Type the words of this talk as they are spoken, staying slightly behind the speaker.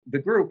the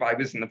group, I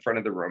was in the front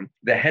of the room.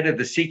 The head of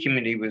the Sikh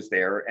community was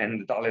there,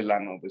 and the Dalai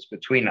Lama was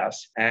between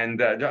us.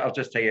 And I'll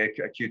just tell you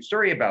a cute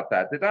story about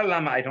that. The Dalai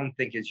Lama, I don't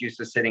think, is used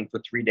to sitting for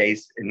 3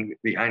 days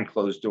behind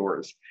closed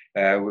doors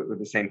with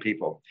the same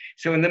people.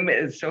 So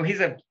he's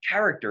a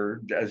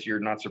character, as you're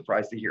not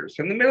surprised to hear.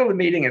 So in the middle of the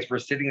meeting, as we're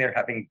sitting there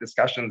having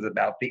discussions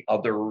about the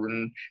other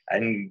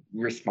and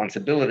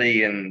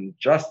responsibility and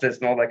justice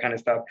and all that kind of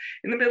stuff,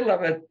 in the middle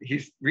of it,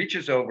 he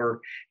reaches over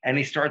and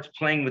he starts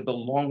playing with the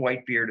long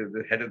white beard of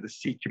the head of the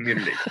Sikh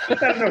community. I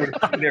don't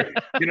know,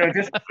 there,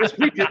 just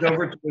reaches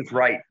over to his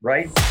right.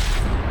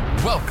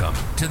 Welcome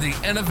to The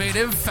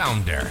Innovative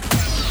Founder,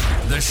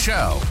 the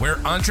show where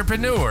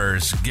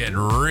entrepreneurs get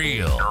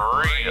real.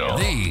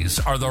 These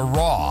are the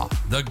raw,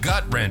 the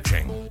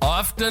gut-wrenching,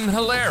 often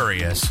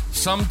hilarious,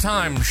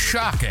 sometimes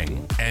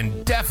shocking,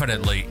 and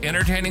definitely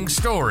entertaining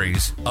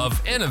stories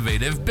of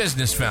innovative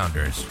business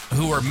founders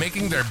who are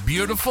making their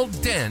beautiful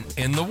dent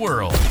in the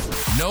world.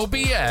 No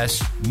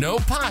BS, no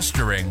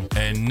posturing,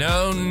 and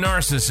no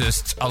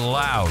narcissists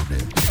allowed.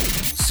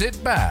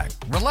 Sit back,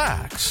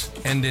 relax,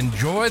 and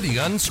enjoy the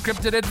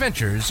unscripted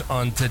adventures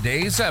on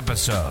today's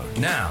episode.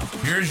 Now,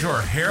 here's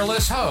your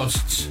hairless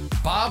hosts,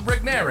 Bob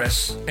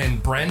Rigneris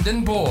and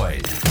Brendan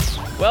Boyd.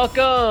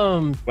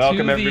 Welcome to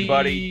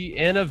everybody. The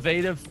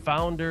Innovative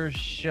Founders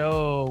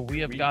Show. We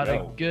have got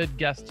a good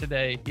guest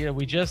today.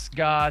 We just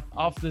got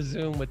off the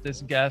Zoom with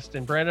this guest,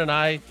 and Brendan and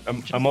I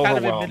I'm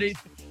overwhelmed.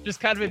 Just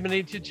kind of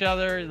admitting to each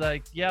other,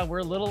 like, yeah, we're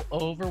a little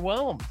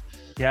overwhelmed.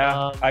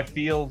 Yeah, I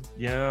feel,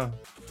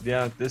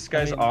 this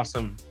guy's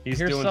awesome. Here's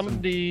doing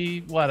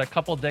somebody, a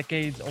couple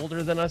decades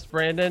older than us,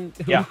 Brandon,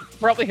 who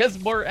probably has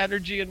more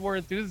energy and more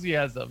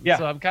enthusiasm. Yeah.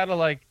 So I'm kind of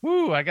like,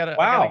 I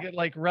gotta get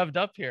like revved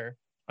up here.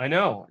 I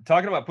know.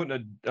 Talking about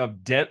putting a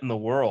dent in the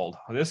world.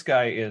 This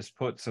guy is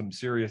put some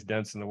serious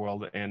dents in the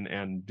world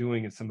and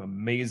doing some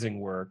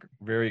amazing work.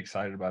 Very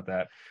excited about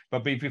that.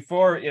 But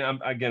before,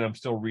 I'm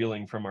still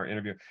reeling from our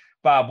interview.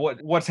 Bob,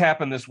 what's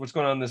happened what's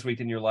going on this week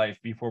in your life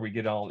before we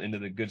get all into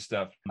the good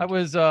stuff? I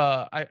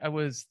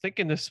was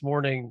thinking this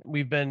morning,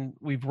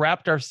 we've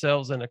wrapped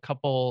ourselves in a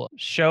couple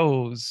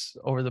shows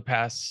over the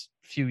past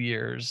few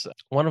years.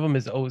 One of them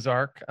is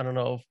Ozark. I don't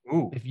know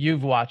if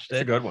you've watched it.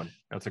 It's a good one.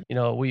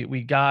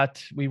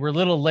 We were a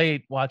little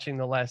late watching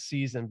the last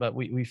season, but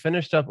we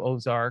finished up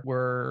Ozark.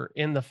 We're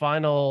in the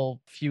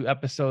final few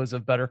episodes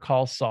of Better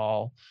Call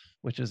Saul,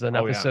 which is an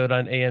episode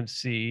on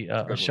AMC,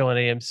 a show on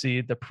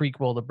AMC, the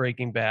prequel to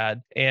Breaking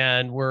Bad.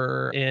 And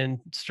we're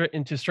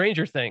into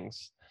Stranger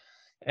Things.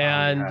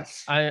 And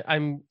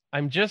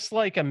I'm just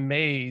like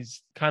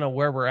amazed kind of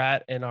where we're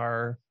at in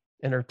our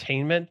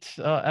entertainment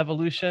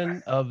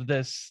evolution of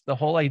this, the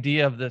whole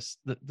idea of this,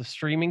 the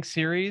streaming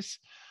series,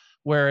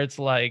 where it's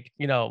like,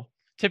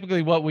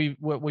 typically what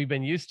we've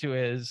been used to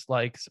is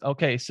like,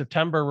 okay,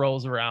 September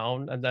rolls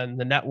around and then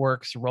the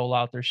networks roll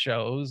out their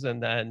shows,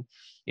 and then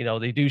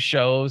they do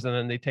shows and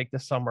then they take the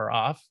summer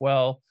off.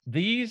 Well,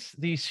 these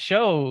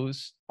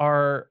shows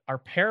are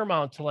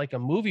paramount to like a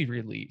movie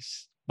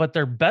release, but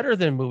they're better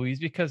than movies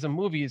because a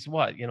movie is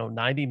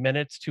 90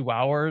 minutes, 2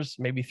 hours,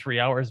 maybe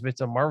 3 hours if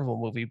it's a Marvel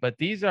movie. But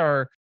these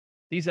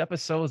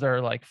episodes are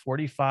like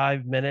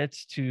 45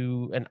 minutes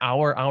to an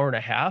hour and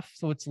a half.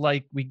 So it's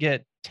like we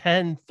get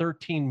 10,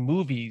 13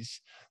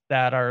 movies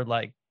that are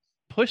like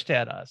pushed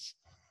at us.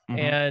 Mm-hmm.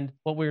 And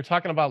what we were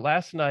talking about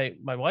last night,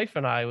 my wife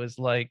and I, was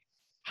like,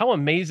 how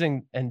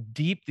amazing and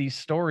deep these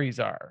stories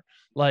are.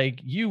 Like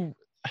you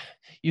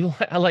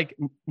like,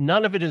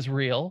 none of it is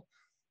real,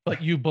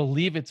 but you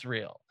believe it's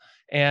real.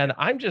 And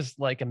I'm just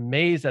like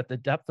amazed at the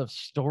depth of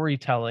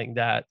storytelling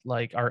that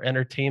like our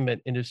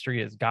entertainment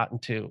industry has gotten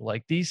to.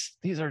 Like these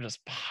are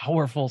just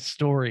powerful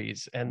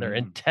stories, and they're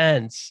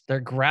intense, they're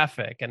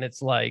graphic, and it's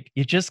like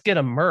you just get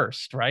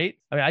immersed, right?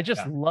 I mean, I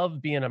just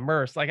love being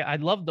immersed. Like I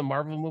love the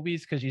Marvel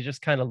movies because you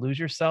just kind of lose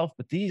yourself,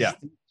 but these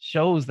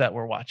shows that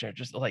we're watching are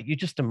just like you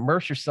just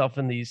immerse yourself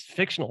in these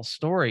fictional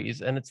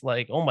stories, and it's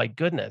like, oh my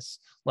goodness,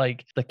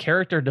 like the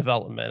character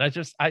development.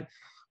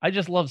 I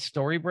just love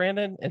story,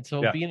 Brandon. And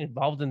so being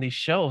involved in these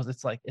shows,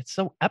 it's like, it's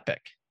so epic.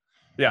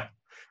 Yeah.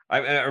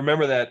 I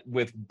remember that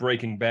with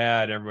Breaking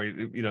Bad,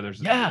 everybody,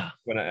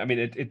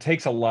 it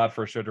takes a lot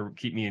for a show to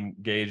keep me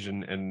engaged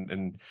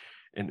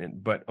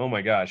but oh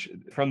my gosh,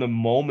 from the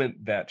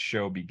moment that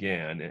show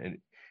began and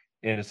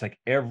it's like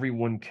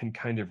everyone can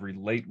kind of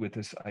relate with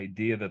this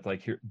idea that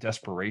like here,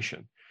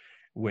 desperation,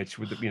 which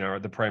with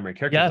the primary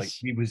character, like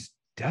he was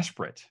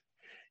desperate.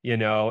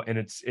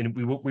 And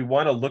we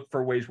want to look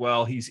for ways,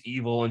 well, he's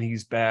evil and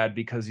he's bad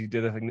because he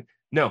did a thing.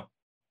 No,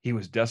 he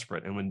was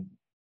desperate. And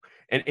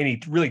he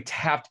really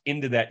tapped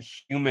into that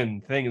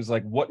human thing. It was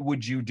like, what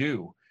would you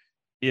do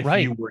if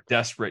you were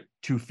desperate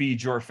to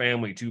feed your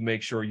family, to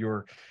make sure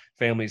your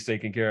family's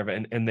taken care of?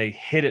 And they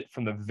hit it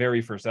from the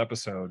very first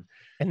episode.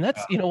 And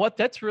that's,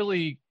 that's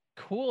really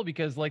cool,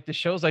 because like the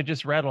shows I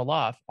just rattled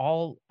off,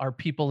 all are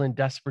people in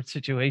desperate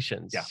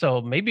situations. Yeah.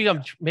 So maybe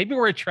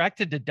we're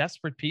attracted to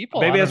desperate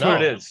people. Maybe that's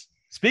what it is.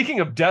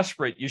 Speaking of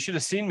desperate, you should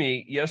have seen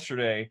me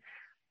yesterday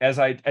as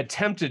I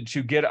attempted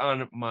to get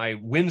on my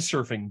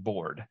windsurfing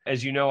board.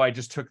 As you know, I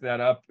just took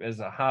that up as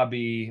a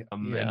hobby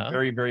and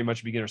very, very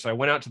much a beginner. So I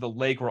went out to the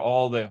lake where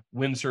all the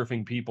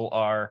windsurfing people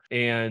are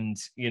and,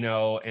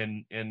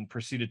 and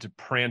proceeded to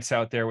prance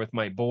out there with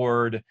my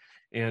board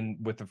and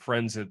with the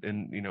friends that,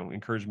 and,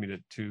 encouraged me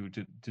to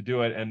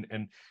do it.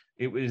 And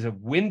it was a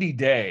windy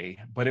day,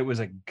 but it was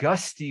a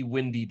gusty,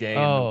 windy day,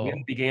 and the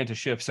wind began to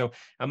shift. So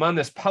I'm on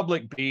this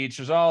public beach.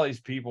 There's all these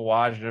people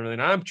watching and everything.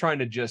 I'm trying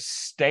to just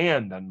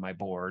stand on my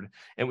board.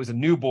 It was a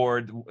new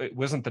board. It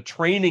wasn't the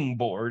training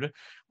board,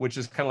 which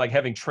is kind of like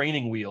having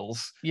training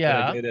wheels. Yeah.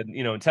 That I did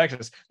in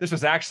Texas. This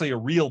was actually a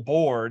real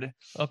board.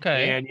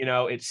 Okay. And,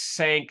 it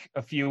sank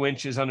a few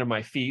inches under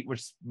my feet, which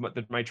is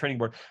my training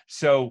board.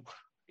 So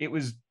it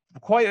was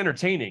quite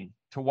entertaining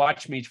to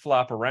watch me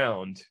flop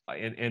around.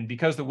 And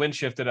because the wind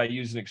shifted, I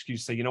used an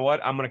excuse to say, you know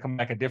what, I'm going to come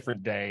back a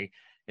different day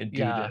and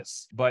do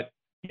this. But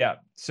yeah,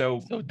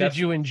 so did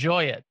you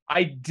enjoy it?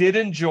 I did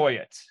enjoy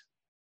it.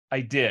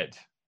 I did.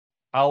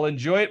 I'll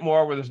enjoy it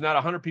more where there's not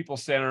 100 people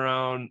standing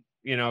around,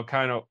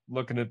 kind of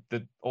looking at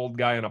the old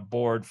guy on a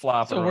board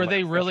flopping. So were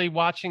they really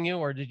watching you,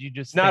 or did you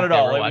just not at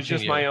all? It was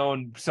just my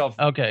own self.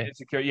 Okay.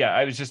 Insecure. Yeah,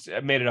 I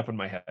made it up in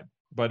my head,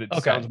 but it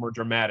sounds more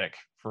dramatic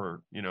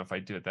for, if I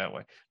do it that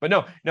way. But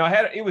no,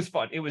 it was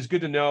fun. It was good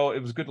to know.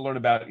 It was good to learn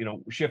about,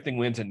 shifting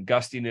winds and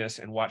gustiness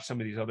and watch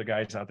some of these other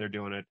guys out there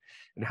doing it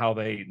and how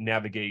they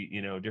navigate,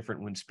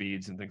 different wind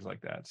speeds and things like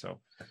that. So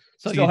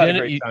you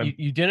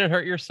didn't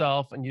hurt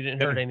yourself and you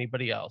didn't hurt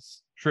anybody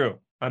else. True.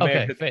 I may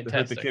have hurt the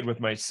fantastic. kid with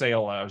my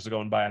sail I was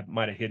going by. I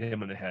might have hit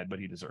him in the head, but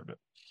he deserved it.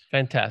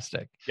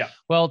 Fantastic. Yeah.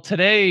 Well,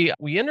 today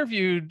we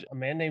interviewed a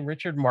man named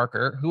Richard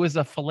Marker, who is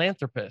a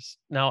philanthropist.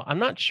 Now, I'm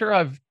not sure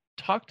I've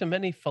talked to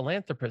many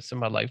philanthropists in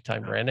my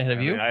lifetime, Brandon.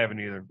 Have you? I haven't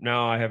either.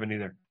 No, I haven't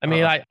either. I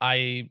mean,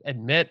 I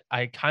admit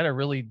I kind of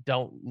really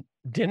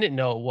didn't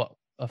know what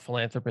a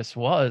philanthropist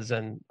was,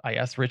 and I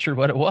asked Richard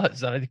what it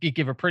was, and I think he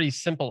gave a pretty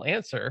simple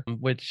answer,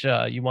 which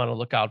you want to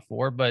look out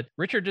for. But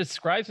Richard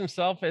describes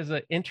himself as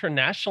an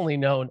internationally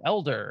known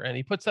elder, and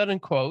he puts that in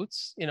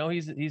quotes.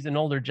 He's an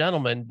older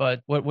gentleman,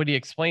 but what he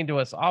explained to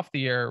us off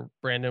the air,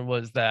 Brandon,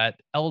 was that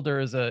elder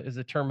is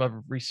a term of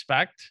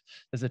respect,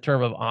 is a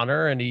term of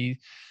honor, and he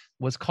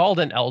was called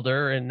an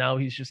elder, and now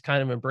he's just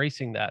kind of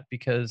embracing that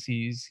because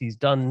he's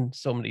done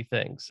so many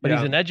things. But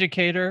he's an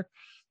educator,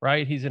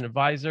 right? He's an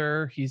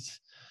advisor. He's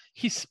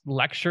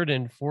lectured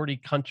in 40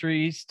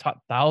 countries,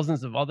 taught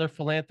thousands of other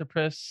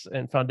philanthropists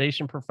and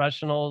foundation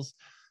professionals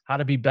how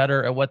to be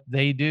better at what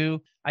they do.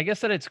 I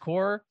guess at its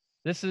core,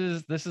 this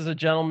is a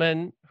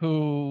gentleman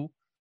who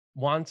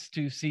wants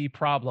to see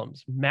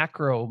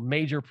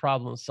major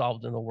problems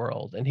solved in the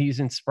world, and he's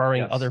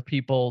inspiring other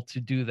people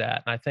to do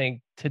that. And I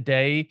think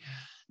today,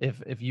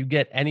 if you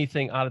get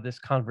anything out of this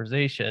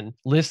conversation,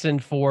 listen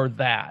for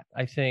that.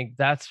 I think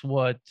that's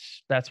what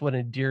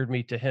endeared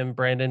me to him,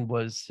 Brandon,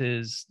 was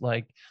his,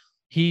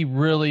 he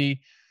really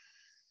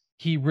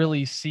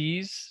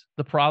sees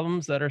the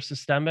problems that are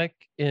systemic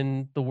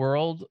in the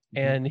world,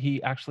 and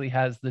he actually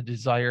has the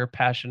desire,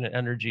 passion, and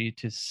energy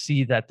to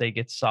see that they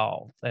get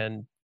solved.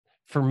 And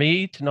for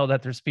me to know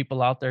that there's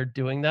people out there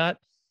doing that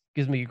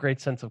gives me a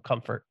great sense of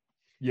comfort.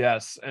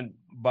 Yes. And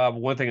Bob,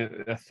 one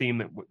thing, a theme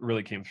that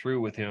really came through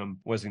with him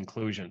was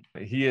inclusion.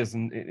 He is,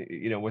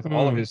 with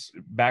all of his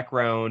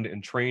background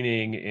and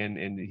training,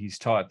 and he's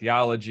taught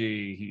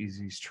theology,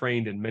 he's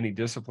trained in many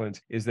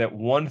disciplines, is that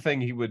one thing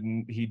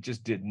he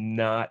just did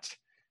not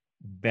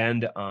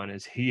bend on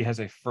is he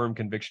has a firm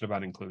conviction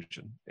about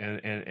inclusion.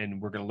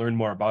 And we're going to learn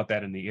more about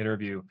that in the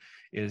interview,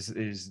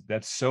 is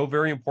that's so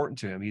very important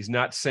to him. He's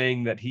not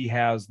saying that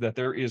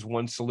there is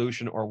one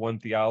solution or one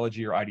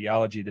theology or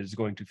ideology that is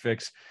going to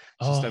fix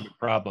systemic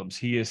problems.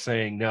 He is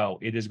saying, no,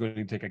 it is going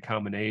to take a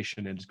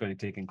combination, and it's going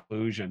to take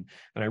inclusion.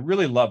 And I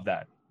really love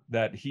that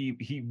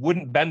he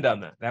wouldn't bend on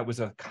that. That was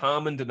a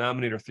common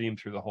denominator theme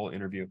through the whole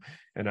interview.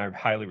 And I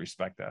highly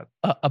respect that.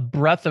 A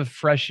breath of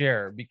fresh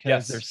air,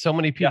 because there's so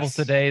many people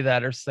today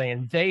that are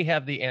saying they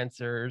have the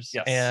answers.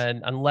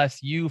 And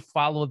unless you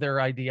follow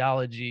their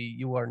ideology,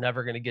 you are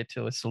never going to get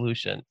to a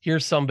solution.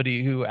 Here's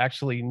somebody who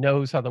actually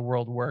knows how the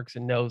world works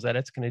and knows that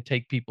it's going to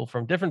take people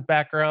from different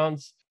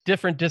backgrounds,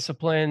 different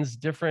disciplines,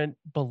 different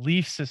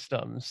belief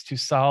systems to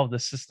solve the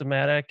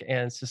systematic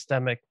and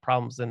systemic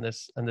problems in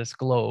this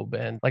globe.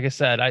 And like I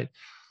said,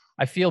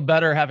 I feel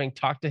better having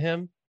talked to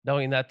him,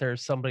 knowing that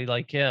there's somebody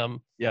like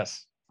him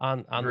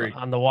on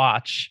the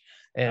watch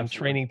and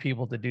training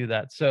people to do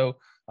that. So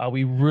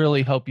we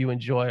really hope you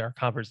enjoy our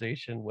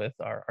conversation with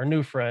our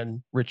new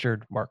friend,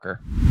 Richard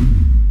Marker.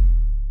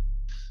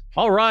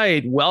 All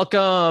right.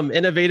 Welcome,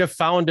 Innovative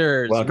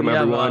Founders. Welcome,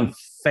 everyone.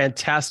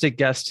 Fantastic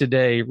guest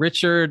today,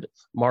 Richard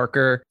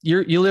Marker.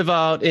 You live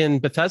out in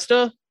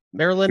Bethesda,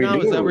 Maryland now?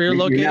 Is that where you're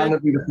located? We now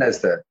live in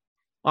Bethesda.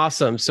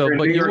 Awesome. So,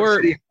 but you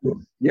were...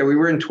 Yeah, we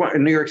were in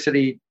New York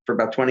City for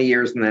about 20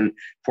 years. And then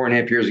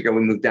 4.5 years ago,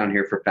 we moved down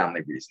here for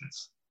family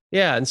reasons.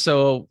 Yeah. And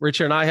so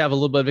Richard and I have a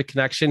little bit of a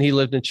connection. He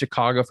lived in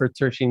Chicago for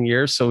 13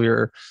 years. So we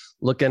were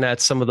looking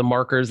at some of the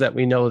markers that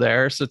we know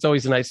there. So it's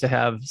always nice to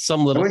have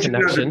some little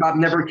connection. You know that Bob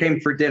never came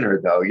for dinner,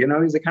 though. You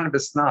know, he's a kind of a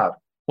snob.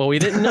 Well, we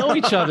didn't know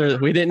each other.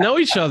 We didn't know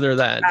each other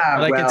then.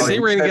 But I can see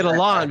we're going to get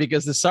along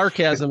because the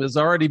sarcasm is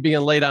already being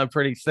laid on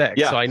pretty thick.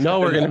 Yeah. So I know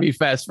we're going to be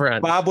fast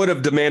friends. Bob would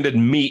have demanded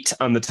meat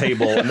on the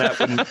table, and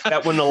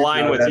that wouldn't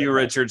align with you,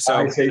 Richard.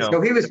 So,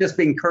 so he was just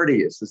being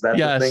courteous. Is that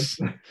the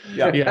thing?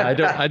 Yeah.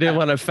 I didn't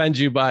want to offend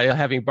you by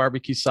having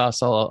barbecue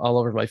sauce all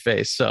over my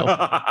face. So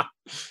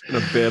in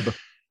a bib.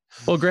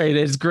 Well, great.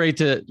 It's great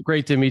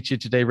to meet you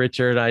today,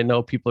 Richard. I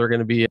know people are going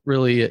to be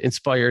really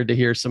inspired to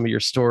hear some of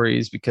your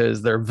stories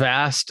because they're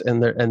vast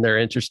and they're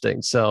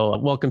interesting. So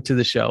welcome to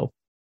the show.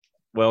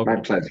 Well, my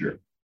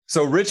pleasure.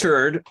 So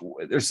Richard,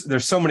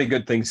 there's so many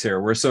good things here.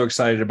 We're so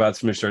excited about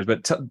some of your stories,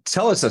 but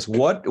tell us this,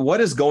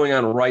 what is going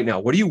on right now?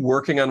 What are you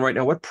working on right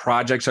now? What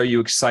projects are you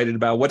excited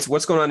about? What's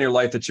going on in your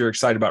life that you're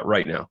excited about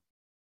right now?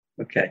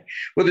 Okay.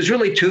 Well, there's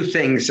really two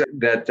things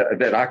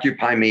that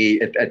occupy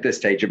me at this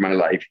stage of my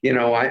life. You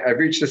know, I've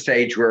reached a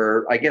stage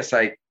where I guess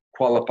I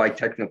qualify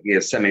technically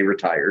as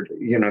semi-retired.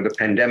 You know, the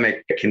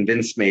pandemic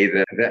convinced me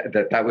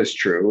that was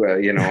true.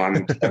 You know,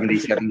 I'm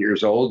 77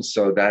 years old,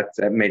 so that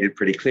made it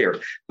pretty clear.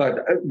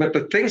 But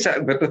the things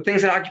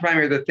that occupy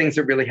me are the things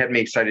that really had me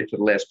excited for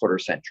the last quarter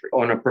century.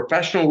 On a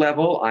professional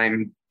level,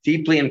 I'm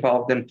deeply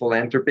involved in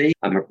philanthropy.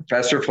 I'm a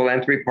professor of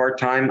philanthropy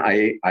part-time.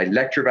 I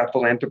lecture about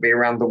philanthropy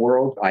around the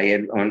world.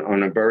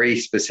 On a very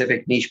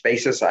specific niche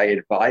basis, I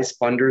advise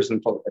funders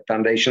and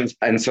foundations.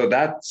 And so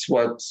that's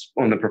what's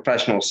on the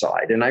professional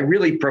side. And I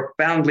really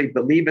profoundly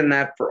believe in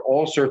that for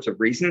all sorts of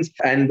reasons.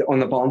 And on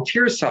the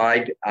volunteer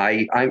side,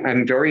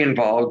 I'm very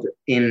involved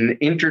in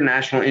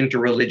international,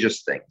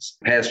 interreligious things.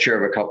 Past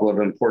chair of a couple of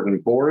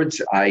important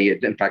boards.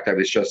 In fact, I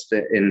was just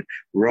in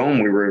Rome.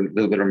 We were a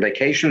little bit on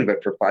vacation,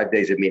 but for 5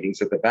 days of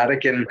meetings at the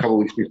Vatican. A couple of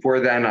weeks before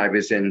then, I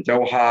was in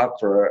Doha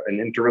for an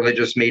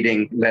interreligious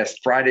meeting. Last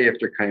Friday,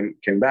 after I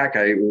came back,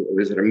 I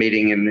was at a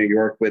meeting in New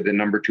York with the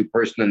number 2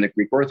 person in the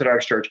Greek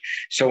Orthodox Church.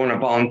 So on a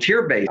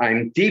volunteer base,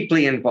 I'm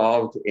deeply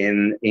involved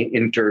in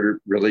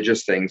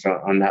interreligious things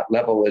on that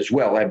level as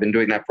well. I've been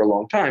doing that for a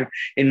long time.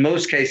 In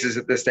most cases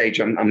at this stage,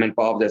 I'm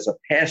involved as a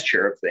past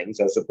chair of things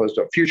as opposed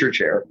to a future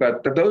chair.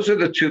 But those are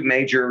the two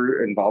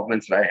major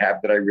involvements that I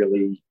have that I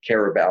really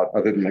care about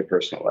other than my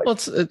personal life. Well,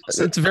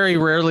 it's very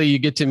rarely you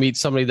get to meet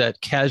somebody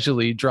that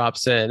casually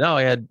drops in. Oh,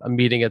 I had a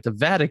meeting at the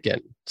Vatican.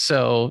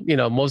 So, you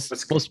know,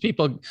 most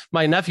people,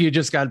 my nephew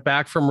just got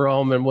back from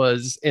Rome and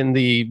was in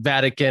the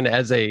Vatican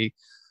as a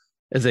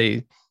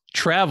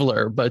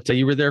traveler, but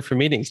you were there for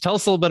meetings. Tell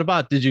us a little bit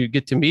about, did you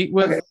get to meet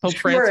with Pope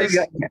Francis?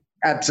 Yeah.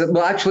 Absolutely.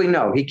 Well, actually,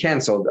 no, he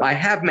canceled. I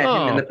have met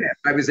him in the past.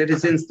 I was at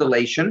his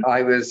installation.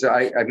 I've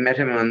met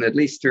him on at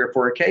least 3 or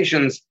 4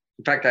 occasions.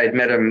 In fact, I had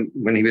met him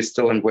when he was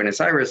still in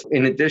Buenos Aires.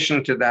 In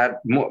addition to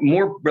that,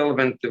 more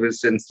relevant to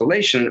his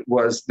installation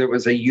was there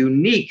was a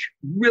unique,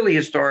 really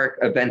historic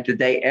event the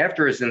day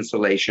after his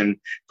installation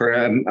for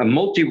a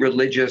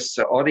multi-religious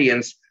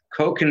audience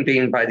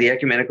co-convened by the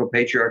Ecumenical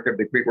Patriarch of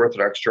the Greek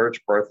Orthodox Church,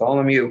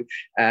 Bartholomew,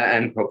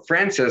 and Pope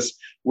Francis,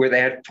 where they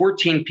had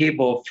 14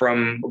 people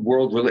from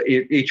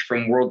each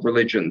from world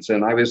religions.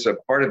 And I was a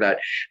part of that.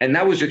 And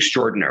that was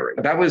extraordinary.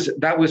 That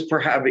was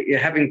perhaps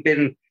having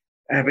been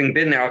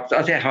there. I'll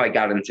tell you how I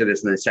got into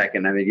this in a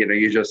second. I mean, you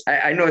know,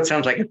 I know it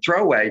sounds like a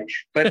throwaway,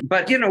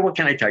 but you know, what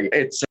can I tell you?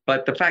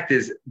 But the fact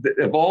is,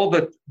 of all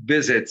the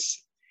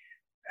visits,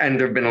 and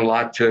there have been a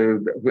lot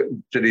to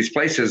these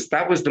places,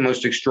 that was the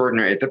most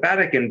extraordinary at the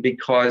Vatican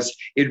because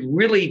it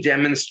really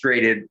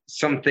demonstrated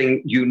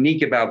something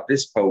unique about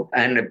this Pope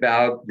and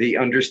about the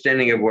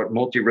understanding of what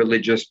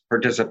multi-religious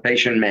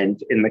participation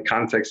meant in the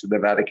context of the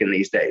Vatican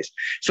these days.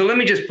 So let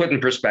me just put in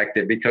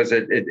perspective because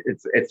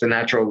it's a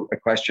natural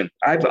question.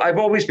 I've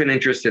always been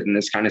interested in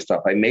this kind of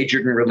stuff. I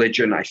majored in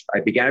religion.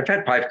 I've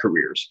had 5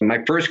 careers.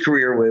 My first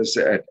career was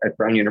at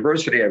Brown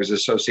University. I was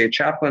associate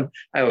chaplain.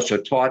 I also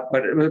taught,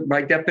 but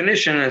by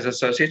definition, as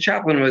associate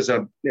chaplain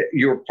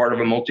you were part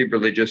of a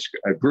multi-religious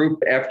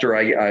group. After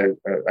I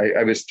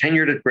was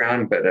tenured at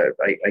Brown, but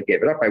I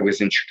gave it up. I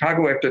was in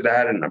Chicago after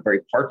that, and on a very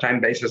part-time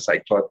basis, I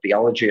taught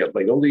theology at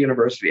Loyola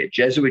University, a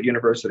Jesuit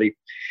university.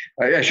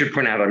 I should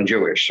point out I'm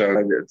Jewish,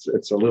 so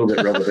it's a little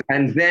bit relevant.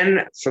 And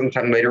then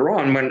sometime later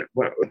on, when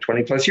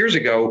 20 plus years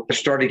ago, I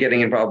started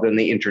getting involved in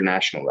the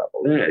international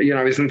level. You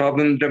know, I was involved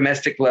in the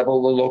domestic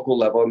level, the local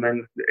level, and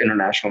then the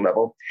international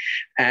level.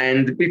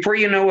 And before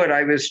you know it,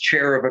 I was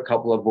chair of a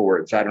couple of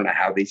boards. I don't know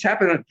how these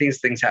happen.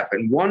 These things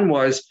happen. One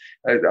was,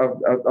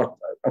 I'll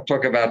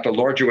talk about the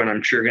larger one.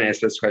 I'm sure you're going to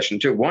ask this question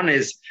too. One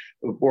is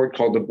a board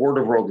called the Board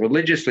of World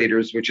Religious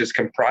Leaders, which is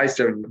comprised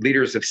of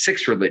leaders of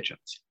 6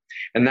 religions.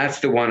 And that's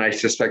the one I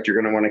suspect you're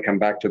going to want to come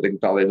back to the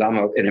Dalai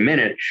Lama in a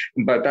minute.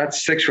 But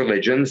that's 6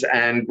 religions.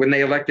 And when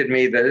they elected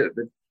me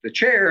the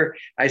chair,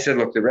 I said,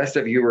 look, the rest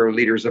of you are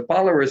leaders of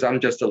followers. I'm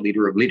just a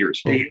leader of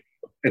leaders.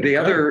 The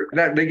other,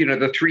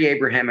 the 3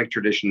 Abrahamic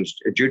traditions,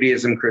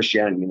 Judaism,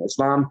 Christianity, and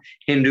Islam,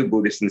 Hindu,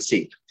 Buddhist, and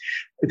Sikh.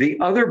 The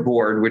other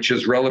board, which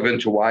is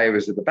relevant to why I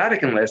was at the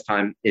Vatican last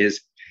time,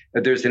 is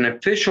there's an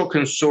official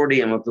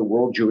consortium of the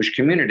world Jewish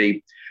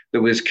community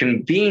that was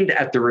convened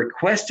at the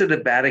request of the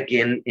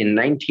Vatican in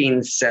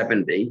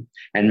 1970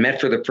 and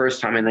met for the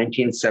first time in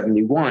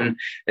 1971,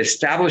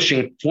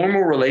 establishing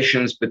formal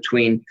relations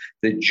between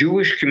the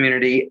Jewish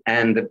community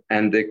and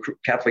the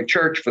Catholic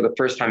Church for the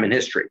first time in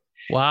history.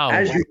 Wow.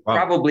 As you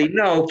probably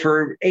know,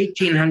 for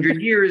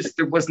 1800 years,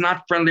 there was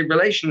not friendly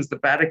relations. The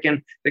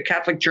Vatican, the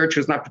Catholic Church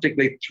was not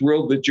particularly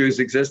thrilled that Jews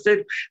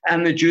existed,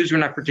 and the Jews were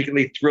not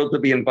particularly thrilled to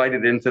be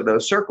invited into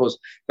those circles.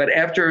 But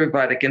after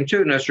Vatican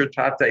II, Nostra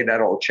Aetate,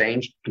 that all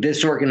changed.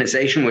 This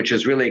organization, which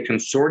is really a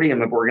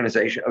consortium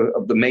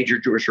of the major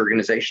Jewish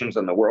organizations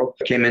in the world,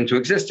 came into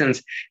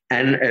existence.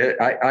 And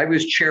I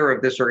was chair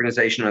of this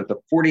organization at the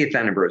 40th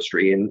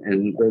anniversary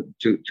in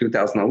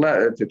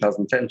 2011,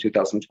 2010,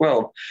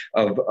 2012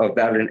 of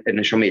that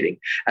initial meeting.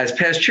 As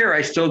past chair,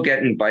 I still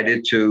get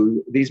invited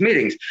to these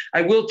meetings.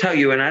 I will tell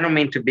you, and I don't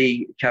mean to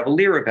be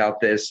cavalier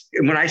about this,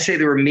 when I say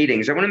there were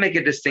meetings, I want to make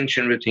a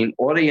distinction between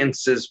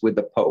audiences with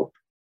the Pope,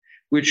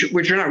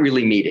 which are not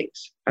really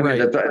meetings. I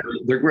mean,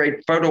 they're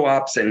great photo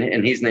ops,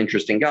 and he's an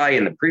interesting guy,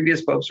 and the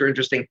previous popes are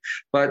interesting.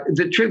 But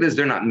the truth is,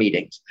 they're not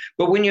meetings.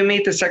 But when you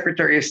meet the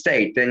Secretary of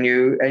State, and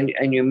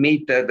you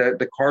meet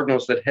the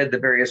cardinals that head the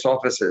various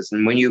offices,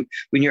 and when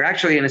you're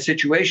actually in a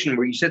situation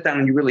where you sit down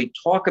and you really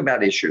talk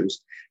about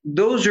issues,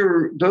 those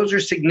are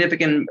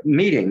significant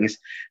meetings,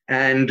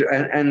 and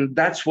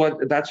that's what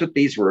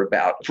these were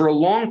about. For a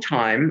long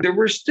time, there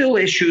were still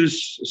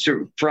issues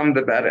from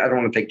the Vatican. I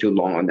don't want to take too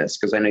long on this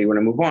because I know you want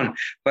to move on.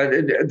 But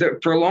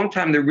for a long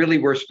time, there really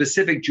were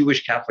specific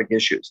Jewish Catholic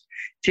issues.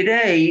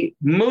 Today,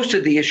 most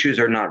of the issues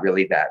are not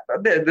really that.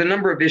 The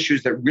number of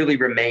issues that really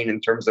remain in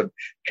terms of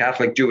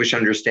Catholic Jewish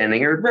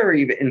understanding are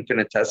very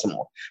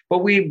infinitesimal. But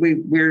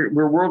we're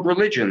world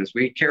religions.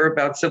 We care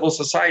about civil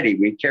society.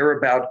 We care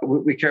about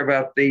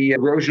the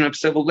erosion of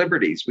civil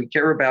liberties. We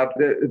care about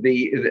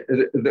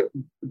the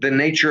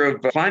nature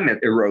of climate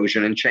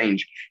erosion and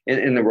change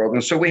in the world.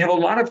 And so we have a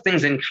lot of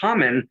things in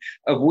common,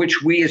 of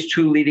which we as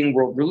two leading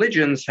world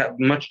religions have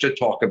much to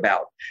talk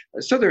about.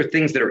 So there are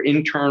things that are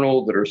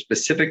internal, that are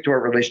specific to our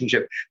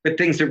relationship, but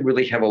things that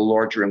really have a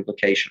larger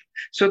implication.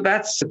 So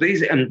that's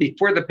these. And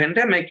before the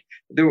pandemic,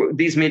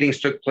 these meetings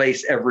took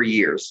place every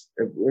year,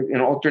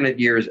 in alternate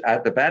years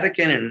at the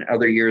Vatican and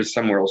other years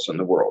somewhere else in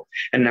the world.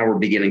 And now we're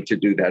beginning to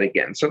do that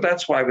again. So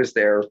that's why I was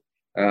there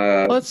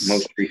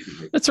most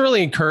recently. That's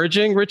really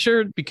encouraging,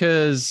 Richard,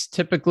 because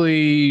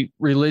typically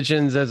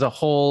religions as a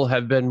whole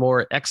have been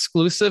more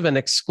exclusive and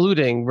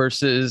excluding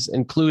versus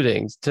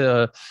including.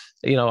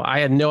 I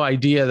had no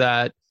idea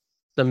that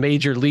the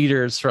major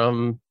leaders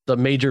from the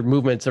major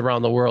movements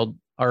around the world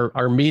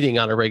are meeting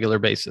on a regular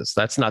basis.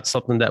 That's not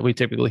something that we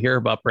typically hear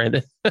about,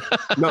 Brandon.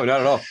 No,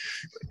 not at all.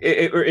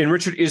 And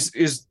Richard,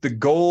 is the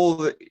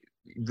goal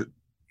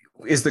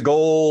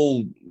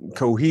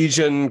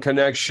cohesion,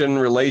 connection,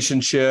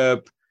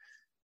 relationship?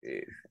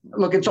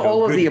 Look, it's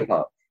all of the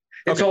above.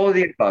 It's all of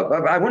the above.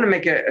 I want to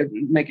make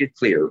it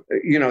clear.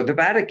 The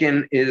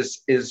Vatican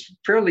is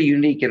fairly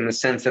unique in the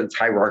sense that it's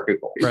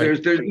hierarchical.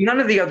 Right. There's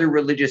none of the other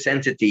religious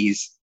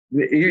entities,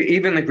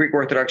 even the Greek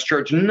Orthodox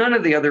Church, none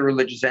of the other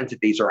religious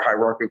entities are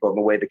hierarchical in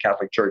the way the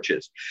Catholic Church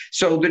is.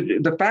 So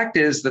the fact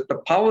is that the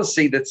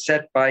policy that's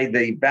set by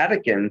the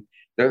Vatican,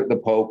 the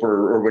Pope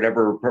or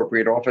whatever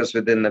appropriate office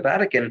within the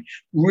Vatican,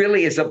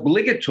 really is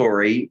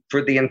obligatory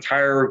for the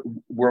entire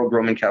world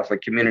Roman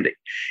Catholic community.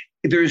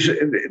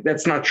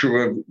 That's not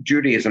true of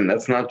Judaism.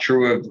 That's not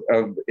true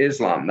of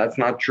Islam. That's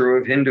not true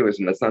of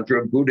Hinduism. That's not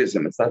true of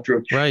Buddhism. It's not true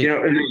of, right.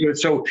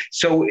 So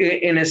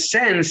in a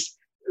sense,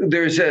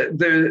 there's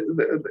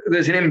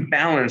an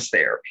imbalance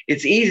there.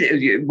 It's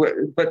easy,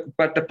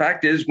 but the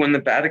fact is, when the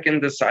Vatican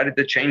decided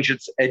to change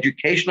its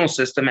educational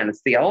system and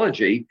its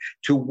theology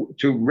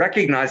to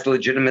recognize the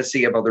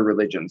legitimacy of other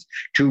religions,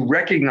 to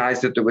recognize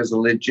that there was a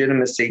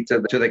legitimacy to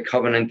the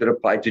covenant that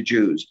applied to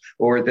Jews,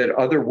 or that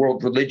other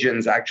world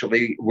religions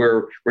actually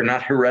were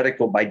not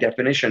heretical by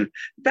definition,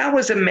 that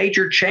was a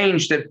major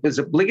change that was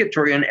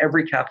obligatory on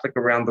every Catholic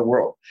around the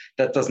world.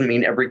 That doesn't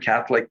mean every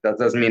Catholic, that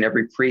doesn't mean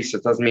every priest,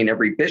 it doesn't mean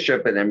every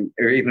bishop,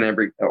 or even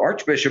every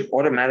archbishop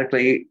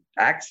automatically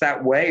acts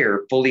that way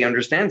or fully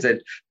understands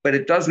it, but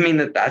it does mean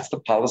that that's the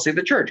policy of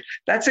the church.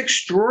 That's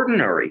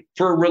extraordinary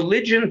for a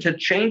religion to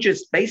change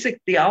its basic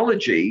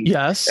theology.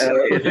 Yes,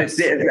 as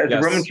the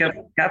Roman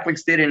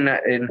Catholics did in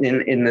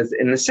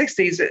the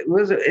 60s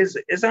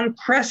is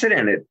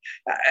unprecedented.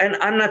 And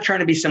I'm not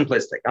trying to be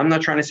simplistic. I'm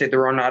not trying to say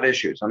there are not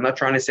issues. I'm not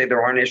trying to say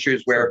there aren't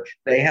issues where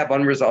they have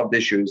unresolved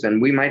issues and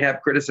we might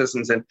have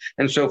criticisms and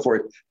so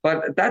forth.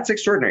 But that's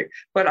extraordinary.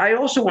 But I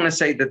also want to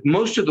say that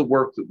most of the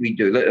work that we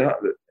do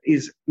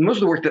most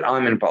of the work that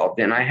I'm involved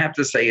in, I have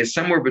to say, is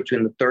somewhere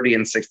between the 30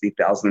 and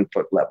 60,000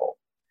 foot level.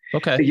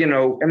 Okay.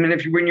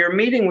 When you're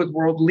meeting with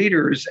world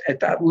leaders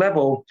at that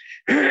level,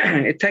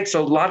 it takes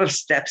a lot of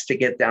steps to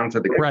get down to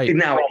the ground. Right.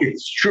 Now,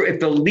 it's true if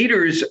the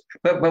leaders,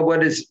 but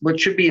what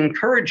should be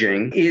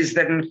encouraging is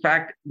that in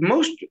fact,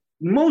 most,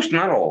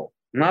 not all,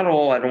 Not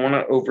all. I don't want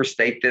to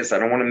overstate this. I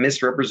don't want to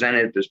misrepresent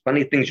it. There's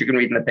plenty of things you can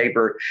read in the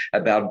paper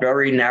about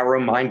very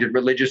narrow-minded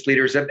religious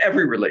leaders of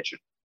every religion,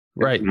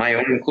 right? My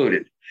own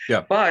included.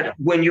 Yeah. But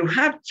when you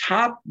have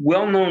top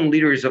well-known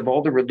leaders of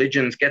all the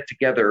religions get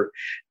together,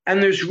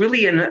 and there's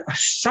really an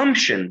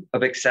assumption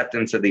of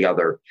acceptance of the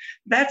other,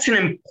 that's an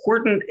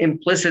important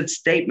implicit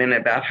statement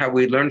about how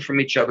we learn from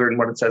each other and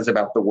what it says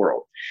about the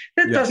world.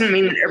 That doesn't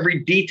mean that every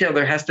detail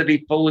there has to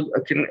be full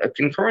a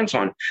concurrence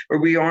on, or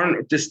we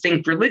aren't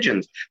distinct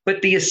religions.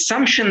 But the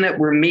assumption that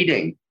we're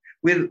meeting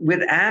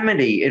with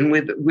amity and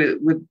with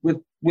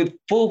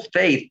full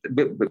faith,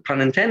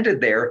 pun intended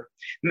there,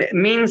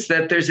 means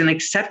that there's an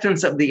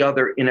acceptance of the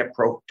other in a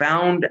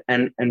profound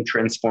and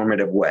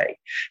transformative way.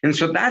 And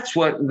so that's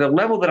what the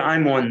level that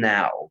I'm on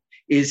now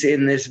is,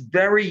 in this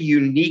very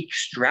unique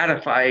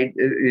stratified,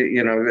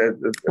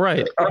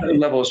 right, other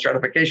level of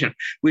stratification,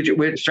 which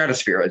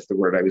stratosphere is the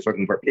word I was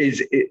looking for,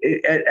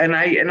 and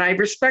I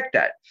respect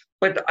that.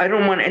 But I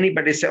don't want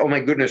anybody to say, oh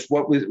my goodness,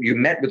 you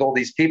met with all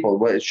these people.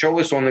 Well, show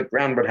us on the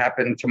ground what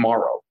happened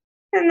tomorrow.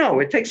 And no,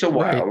 it takes a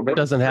while. Right. It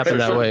doesn't happen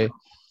that way.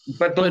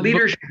 But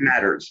leadership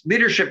matters.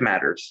 Leadership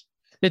matters.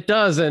 It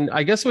does. And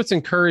I guess what's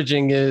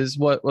encouraging is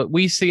what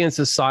we see in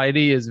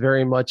society is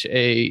very much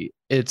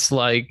it's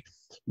like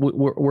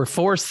we're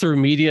forced through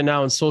media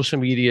now and social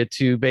media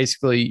to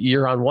basically,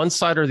 you're on one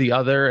side or the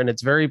other, and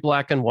it's very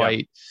black and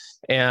white.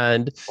 Yeah.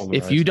 And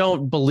if you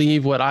don't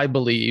believe what I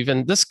believe,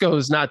 and this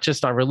goes not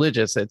just on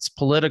religious, it's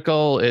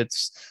political,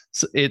 it's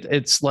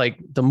like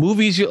the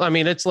movies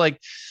it's like,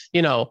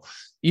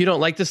 you don't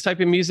like this type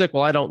of music.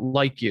 Well, I don't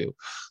like you.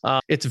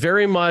 It's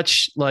very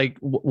much like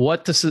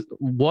what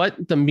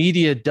the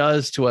media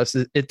does to us.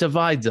 It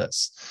divides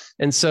us.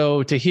 And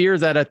so to hear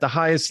that at the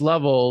highest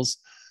levels,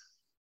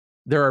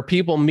 there are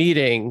people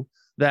meeting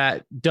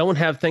that don't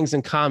have things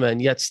in common,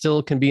 yet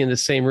still can be in the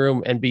same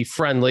room and be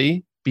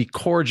friendly, be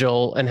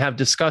cordial, and have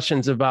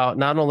discussions about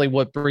not only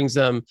what brings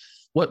them,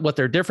 what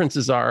their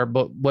differences are,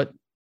 but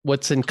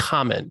what's in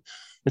common.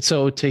 And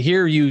so to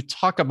hear you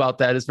talk about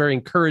that is very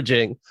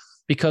encouraging,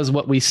 because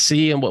what we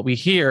see and what we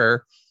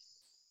hear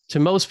to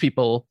most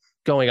people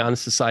going on in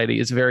society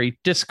is very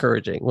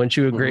discouraging. Wouldn't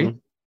you agree? Mm-hmm.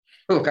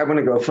 Look, I want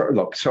to go for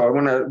so I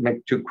want to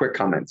make two quick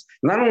comments.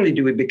 Not only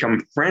do we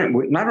become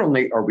not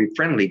only are we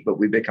friendly, but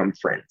we become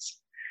friends.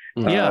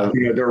 Yeah.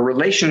 There are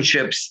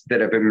relationships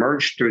that have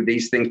emerged through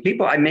these things.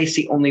 People I may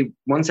see only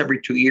once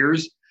every 2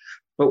 years,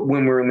 but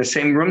when we're in the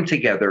same room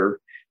together,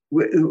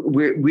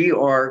 we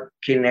are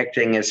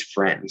connecting as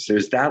friends.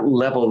 There's that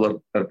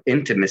level of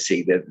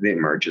intimacy that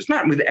emerges,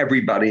 not with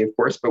everybody, of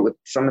course, but with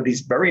some of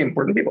these very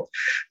important people.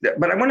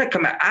 But I want to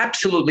come out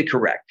absolutely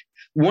correct.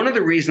 One of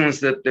the reasons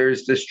that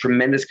there's this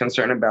tremendous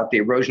concern about the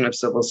erosion of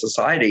civil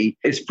society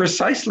is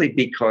precisely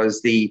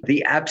because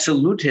the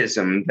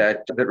absolutism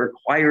that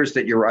requires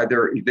that you're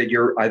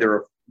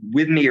either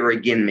with me or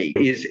against me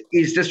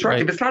is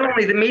destructive. Right. It's not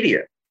only the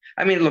media.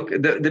 I mean, look,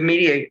 the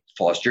media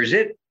fosters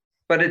it,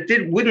 but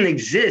wouldn't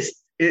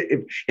exist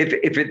if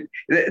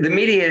the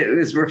media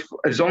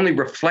is only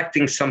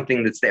reflecting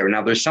something that's there.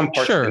 Now, there's some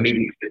parts of the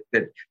media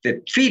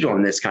that feed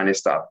on this kind of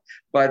stuff,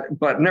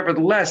 but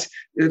nevertheless,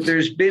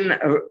 there's been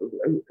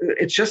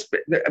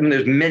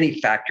there's many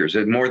factors.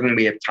 There's more than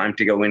we have time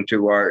to go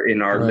into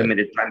in our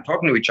limited time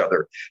talking to each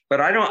other. But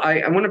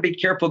I want to be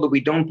careful that we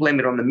don't blame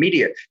it on the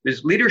media.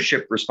 There's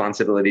leadership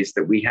responsibilities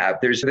that we have.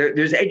 There's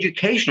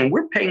education.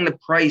 We're paying the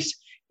price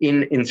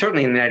in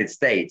certainly in the United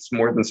States,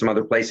 more than some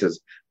other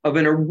places, of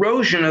an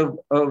erosion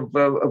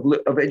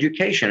of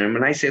education. And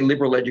when I say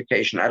liberal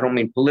education, I don't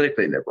mean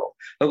politically liberal.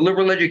 Of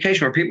liberal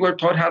education, where people are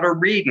taught how to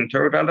read and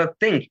taught how to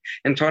think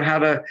and taught how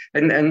to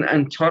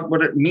and taught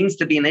what it means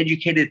to be an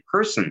educated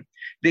person.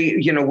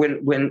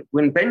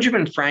 When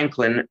Benjamin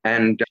Franklin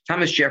and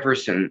Thomas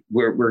Jefferson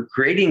were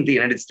creating the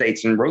United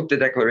States and wrote the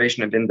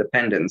Declaration of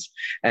Independence,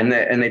 and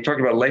they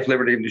talked about life,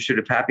 liberty, and the pursuit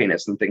of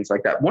happiness and things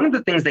like that. One of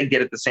the things they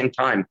did at the same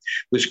time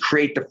was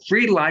create the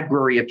Free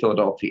Library of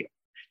Philadelphia.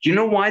 Do you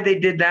know why they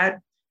did that?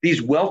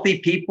 These wealthy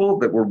people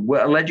that were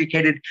well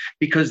educated,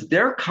 because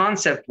their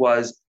concept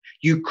was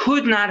you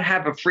could not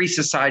have a free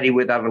society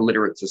without a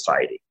literate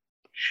society.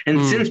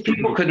 And since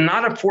people could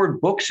not afford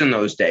books in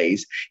those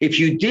days, if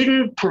you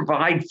didn't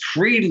provide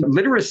free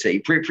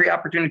literacy, free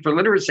opportunity for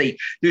literacy,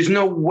 there's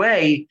no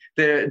way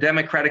the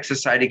democratic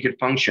society could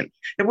function.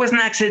 It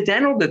wasn't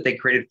accidental that they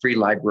created free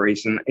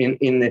libraries in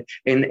the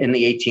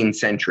 18th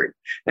century.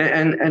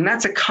 And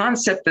that's a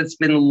concept that's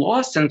been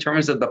lost in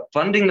terms of the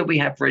funding that we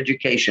have for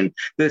education,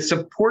 the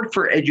support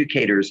for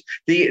educators,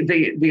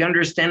 the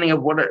understanding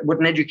of what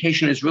an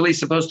education is really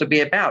supposed to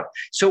be about.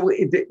 So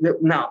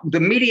now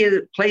the media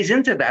plays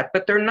into that,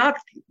 but they're not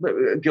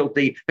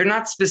guilty. They're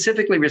not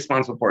specifically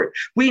responsible for it.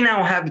 We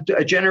now have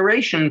a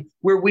generation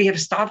where we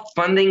have stopped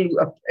funding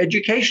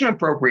education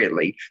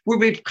appropriately, where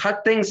we've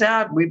cut things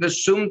out. We've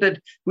assumed that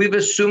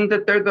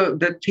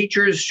the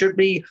teachers should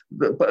be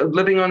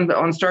living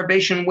on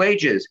starvation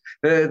wages.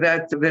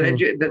 That's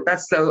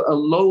a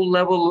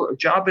low-level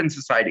job in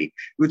society,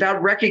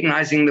 without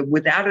recognizing that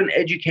without an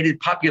educated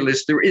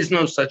populace, there is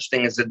no such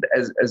thing as a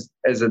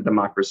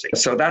democracy.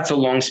 So that's a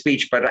long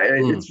speech, but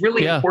it's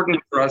really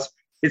important for us.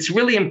 It's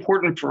really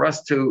important for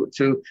us to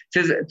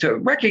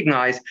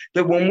recognize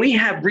that when we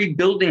have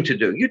rebuilding to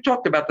do, you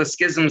talked about the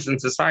schisms in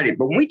society,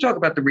 but when we talk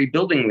about the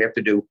rebuilding we have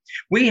to do,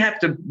 we have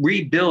to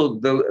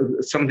rebuild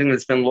something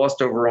that's been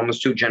lost over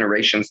almost 2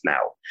 generations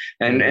now,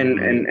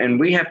 and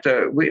we have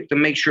to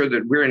make sure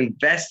that we're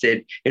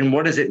invested in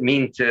what does it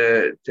mean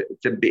to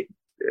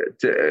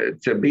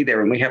be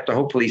there, and we have to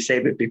hopefully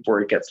save it before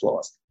it gets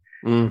lost.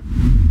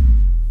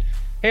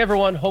 Hey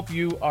everyone, hope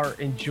you are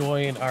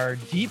enjoying our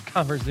deep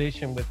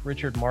conversation with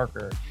Richard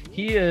Marker.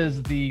 He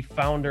is the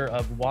founder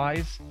of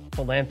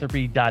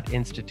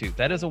wisephilanthropy.institute.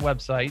 That is a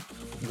website,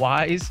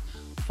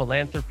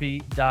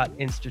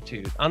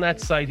 wisephilanthropy.institute. On that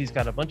site, he's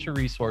got a bunch of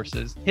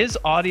resources. His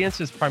audience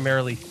is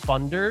primarily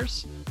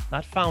funders,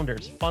 not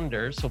founders,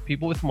 funders, so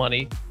people with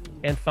money,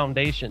 and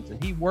foundations.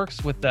 And he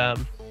works with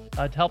them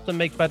to help them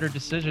make better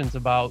decisions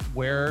about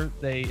where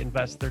they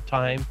invest their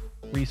time,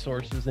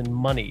 resources, and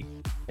money.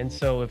 And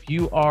so if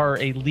you are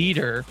a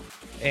leader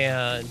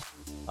and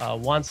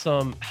want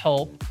some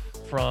help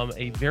from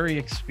a very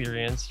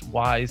experienced,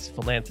 wise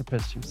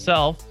philanthropist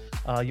himself,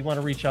 you want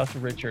to reach out to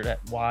Richard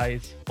at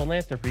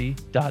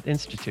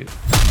wisephilanthropy.institute.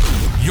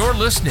 You're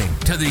listening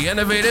to The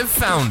Innovative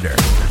Founder.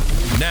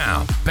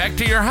 Now, back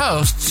to your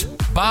hosts,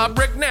 Bob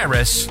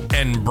Rignaris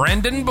and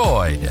Brendan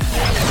Boyd.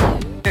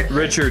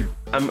 Richard,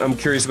 I'm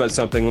curious about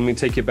something. Let me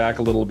take you back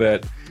a little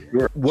bit.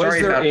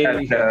 Sorry about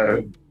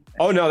that.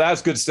 Oh, no,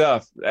 that's good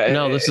stuff.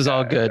 No, this is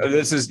all good.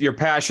 This is your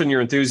passion,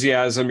 your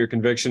enthusiasm, your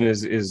conviction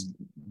is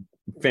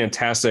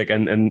fantastic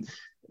and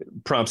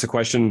prompts a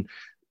question.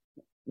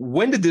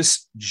 When did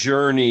this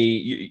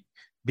journey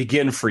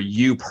begin for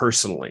you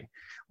personally?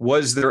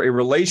 Was there a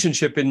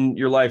relationship in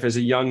your life as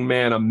a young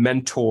man, a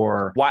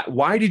mentor?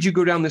 Why did you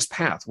go down this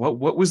path?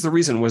 What was the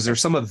reason? Was there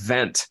some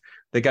event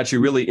that got you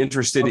really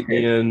interested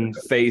in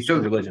faith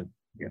and religion?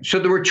 So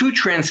there were 2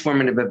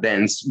 transformative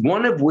events,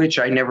 one of which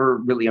I never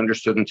really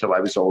understood until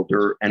I was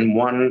older, and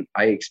one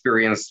I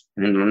experienced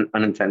in an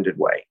unintended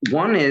way.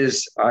 One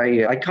is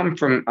I come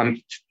from,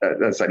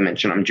 as I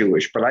mentioned, I'm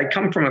Jewish, but I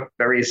come from a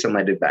very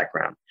Semitic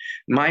background.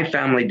 My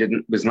family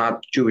was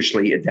not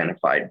Jewishly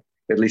identified,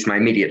 at least my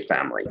immediate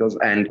family.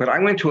 But I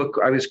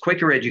was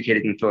Quaker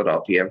educated in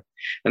Philadelphia,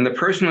 and the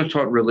person who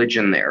taught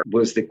religion there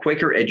was the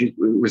Quaker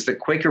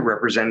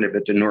representative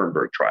at the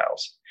Nuremberg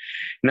trials.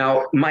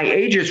 Now, my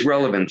age is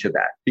relevant to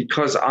that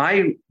because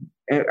I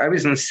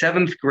was in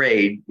 7th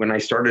grade when I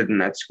started in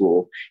that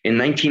school in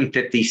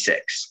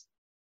 1956.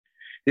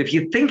 If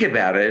you think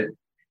about it,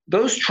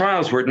 those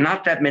trials were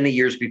not that many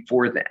years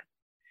before then.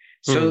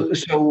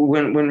 So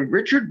when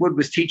Richard Wood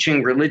was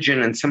teaching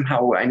religion, and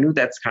somehow I knew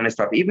that kind of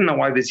stuff, even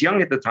though I was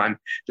young at the time,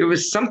 there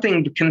was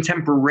something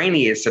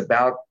contemporaneous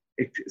about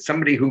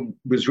somebody who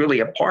was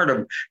really a part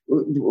of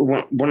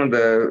one of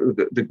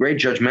the great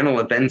judgmental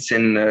events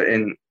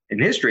in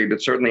history, but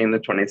certainly in the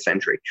 20th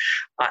century.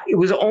 It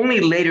was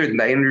only later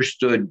that I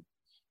understood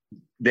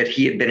that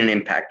he had been an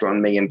impact on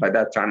me. And by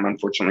that time,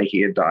 unfortunately, he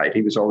had died.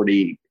 He was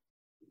already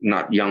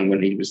not young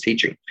when he was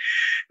teaching.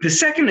 The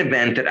second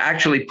event that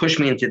actually pushed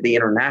me into the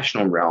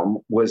international realm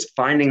was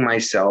finding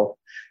myself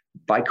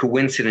by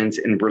coincidence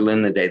in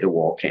Berlin the day the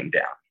wall came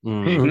down.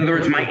 In other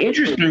words, my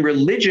interest in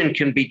religion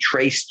can be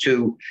traced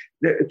to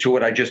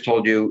what I just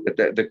told you,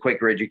 the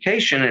Quaker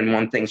education, and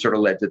one thing sort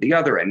of led to the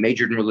other. I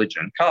majored in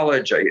religion in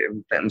college,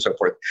 and so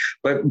forth.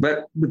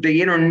 But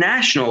the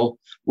international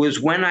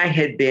was when I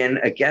had been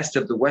a guest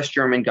of the West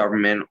German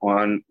government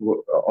on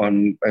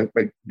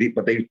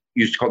what they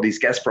used to call these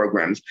guest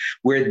programs,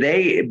 where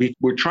they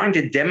were trying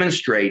to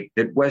demonstrate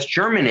that West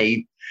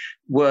Germany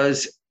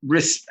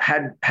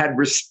had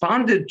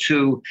responded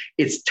to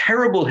its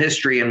terrible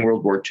history in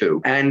World War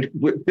II and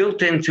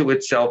built into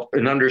itself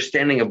an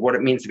understanding of what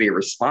it means to be a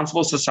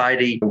responsible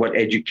society, what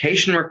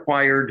education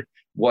required,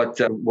 what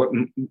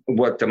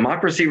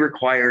democracy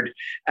required,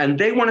 and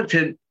they wanted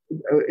to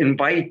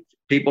invite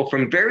people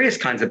from various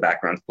kinds of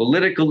backgrounds,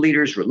 political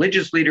leaders,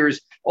 religious leaders,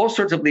 all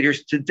sorts of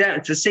leaders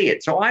to see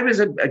it. So I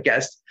was a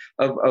guest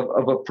of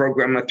a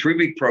program, a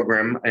 3-week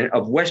program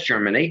of West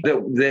Germany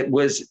that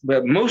was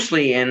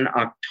mostly in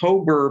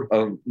October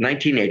of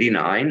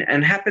 1989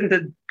 and happened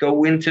to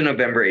go into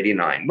November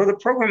 89. Well, the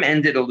program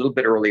ended a little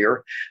bit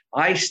earlier.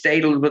 I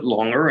stayed a little bit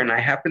longer, and I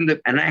happened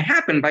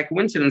by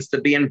coincidence to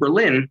be in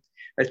Berlin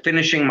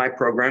finishing my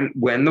program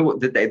when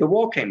the day the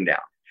wall came down.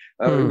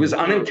 It was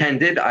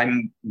unintended.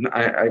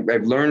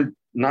 I've learned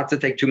not to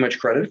take too much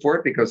credit for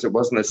it because it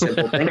wasn't a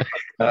simple thing.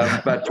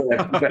 But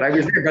I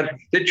was there. But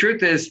the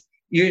truth is,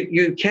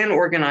 you can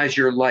organize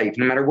your life,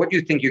 no matter what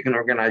you think you can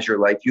organize your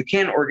life. You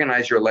can't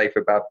organize your life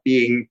about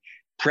being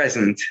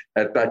present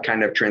at that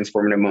kind of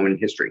transformative moment in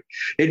history.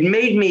 It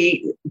made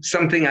me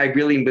something I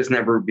really was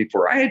never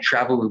before. I had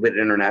traveled a bit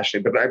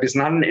internationally, but I was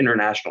not an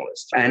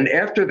internationalist. And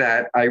after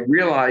that, I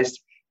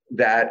realized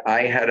that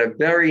I had a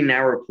very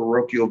narrow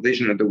parochial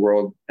vision of the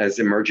world as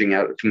emerging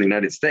out from the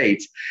United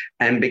States,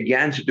 and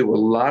began to do a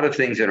lot of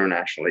things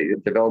internationally.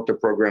 Developed a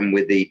program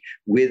with the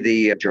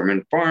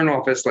German Foreign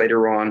Office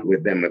later on,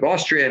 with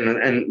Austria,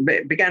 and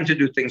began to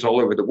do things all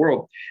over the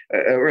world,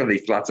 or at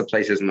least lots of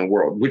places in the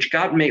world, which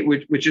got me,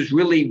 which is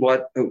really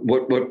what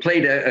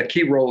played a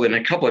key role in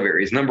a couple of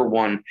areas. Number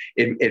one,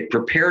 it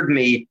prepared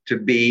me to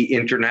be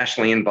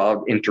internationally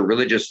involved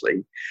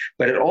interreligiously,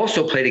 but it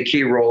also played a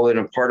key role in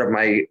a part of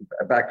my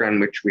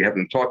background, which we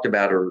haven't talked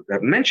about or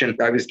haven't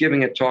mentioned. I was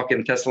giving a talk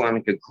in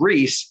Thessalonica,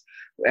 Greece,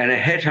 and a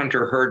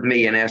headhunter heard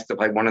me and asked if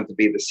I wanted to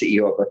be the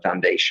CEO of a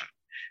foundation.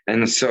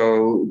 And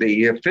so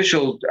the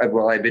official,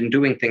 I've been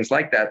doing things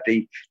like that.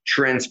 The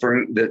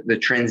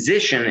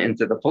transition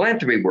into the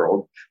philanthropy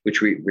world,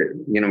 which we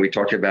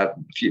talked about,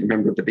 if you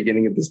remember at the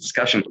beginning of this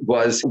discussion,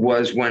 was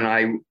when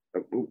I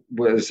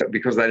was,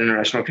 because of that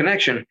international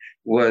connection,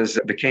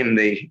 became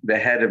the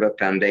head of a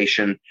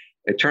foundation.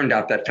 It turned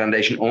out that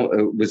foundation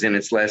was in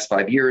its last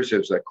 5 years. It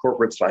was a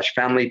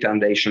corporate/family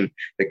foundation.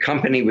 The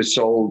company was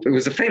sold. It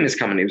was a famous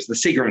company. It was the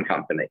Seagram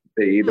Company.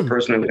 The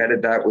person who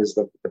headed that was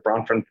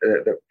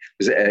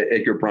was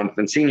Edgar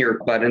Bronfman Sr.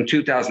 But in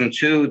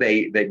 2002,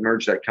 they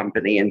merged that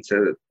company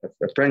into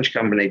a French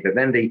company,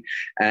 Vivendi,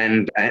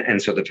 and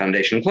so the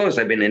foundation closed.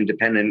 I've been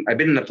independent. I've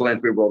been in the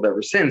philanthropy world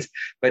ever since,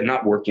 but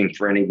not working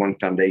for any one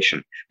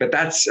foundation.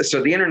 But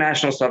so the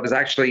international stuff is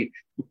actually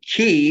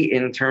key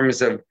in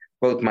terms of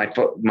both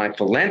my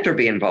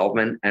philanthropy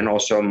involvement and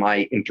also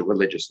my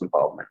interreligious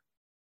involvement.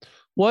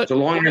 It's a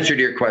long answer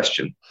to your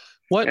question.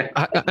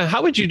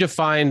 How would you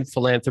define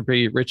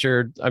philanthropy,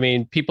 Richard? I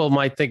mean, people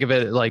might think of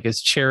it like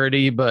as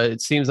charity, but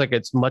it seems like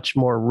it's much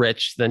more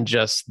rich than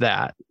just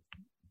that.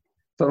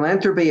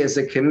 Philanthropy is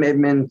a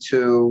commitment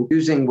to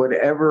using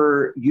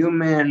whatever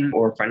human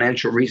or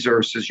financial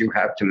resources you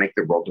have to make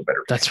the world a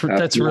better place.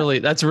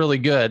 That's really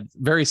good.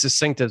 Very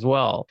succinct as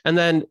well. And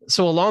then,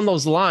 so along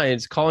those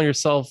lines, calling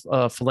yourself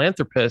a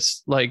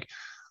philanthropist, like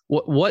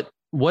what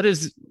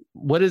is,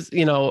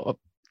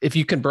 if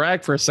you can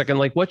brag for a second,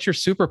 like what's your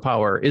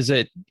superpower? Is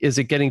it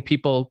getting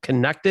people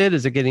connected?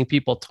 Is it getting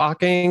people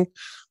talking?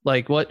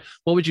 Like what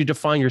would you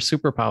define your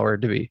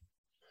superpower to be?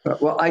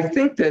 Well, I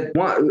think that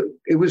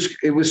it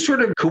was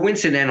sort of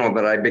coincidental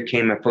that I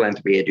became a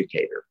philanthropy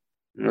educator.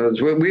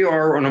 We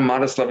are on a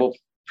modest level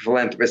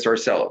philanthropists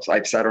ourselves.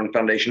 I've sat on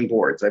foundation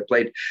boards. I've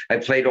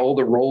played all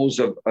the roles.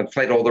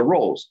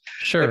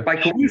 Sure. But by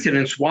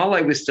coincidence, while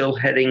I was still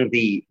heading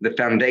the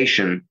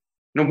foundation,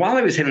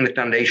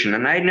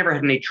 and I had never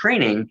had any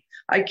training,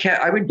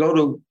 I would go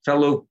to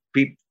fellow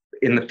people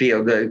in the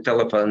field, the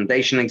fellow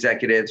foundation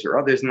executives or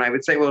others, and I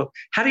would say, well,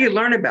 how do you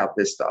learn about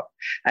this stuff?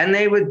 And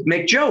they would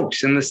make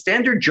jokes. And the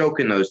standard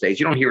joke in those days,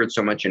 you don't hear it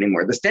so much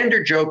anymore. The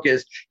standard joke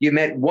is you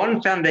met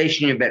one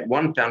foundation.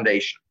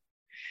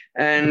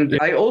 And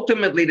I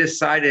ultimately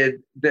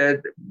decided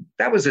that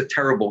was a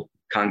terrible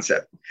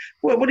concept.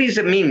 Well, what does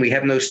it mean? We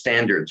have no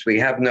standards.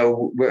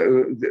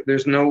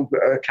 There's no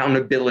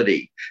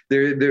accountability.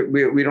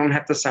 We don't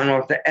have to sign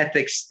off the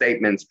ethics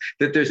statements,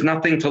 that there's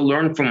nothing to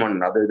learn from one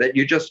another, that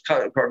you just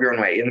carve your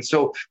own way. And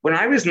so when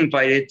I was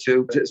invited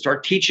to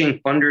start teaching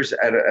funders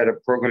at a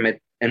program at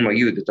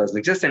NYU that doesn't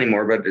exist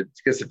anymore, but it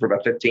existed for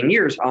about 15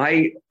 years,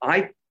 I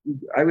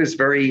was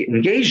very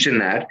engaged in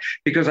that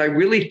because I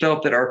really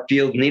felt that our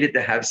field needed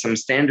to have some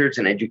standards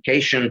and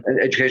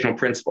educational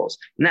principles.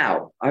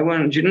 Now, I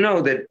wanted you to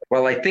know that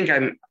while I think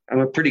I'm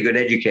a pretty good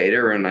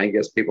educator, and I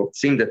guess people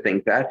seem to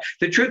think that,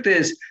 the truth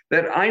is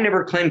that I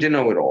never claimed to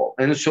know it all.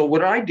 And so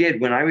what I did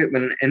when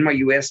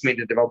NYU asked me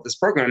to develop this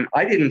program,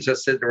 I didn't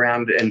just sit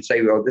around and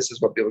say, oh, this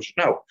is what people should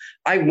know.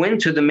 I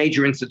went to the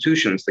major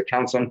institutions, the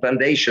Council on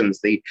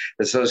Foundations, the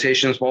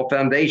Association of Small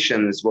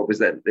Foundations, what was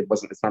that?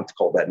 It's not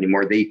called that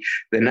anymore. The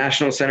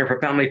National Center for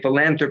Family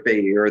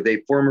Philanthropy, or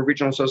the Forum of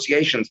Regional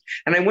Associations.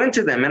 And I went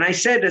to them and I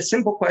said a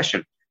simple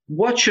question: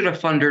 what should a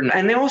funder know?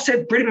 And they all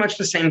said pretty much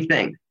the same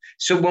thing.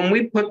 So when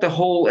we put the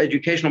whole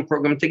educational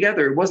program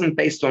together, it wasn't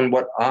based on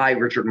what I,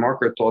 Richard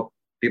Marker, thought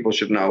people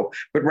should know,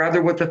 but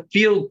rather what the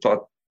field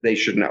thought they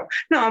should know.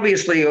 Now,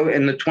 obviously,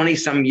 in the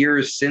 20-some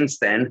years since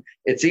then,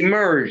 it's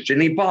emerged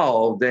and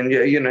evolved, and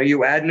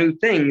you add new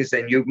things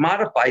and you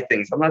modify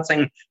things. I'm not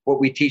saying what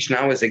we teach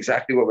now is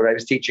exactly what I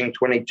was teaching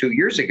 22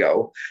 years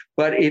ago,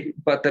 but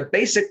the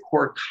basic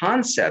core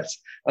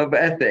concepts of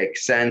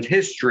ethics and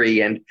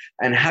history and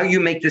how you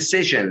make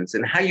decisions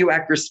and how you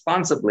act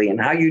responsibly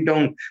and how you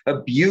don't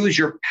abuse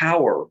your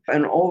power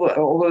and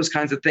all those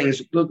kinds of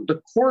things.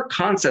 The core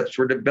concepts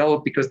were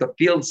developed because the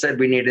field said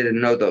we needed to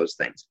know those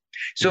things.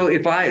 So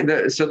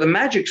the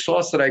magic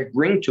sauce that I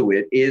bring to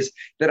it is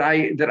that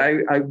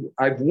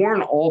I've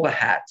worn all the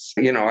hats.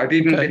 I've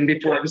even been,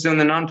 before I was on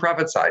the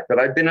nonprofit side, but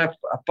I've been a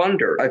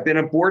funder, I've been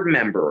a board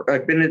member,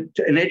 I've been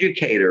an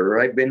educator,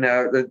 I've been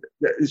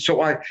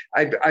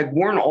I've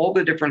worn all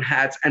the different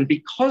hats, and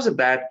because of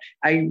that,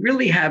 I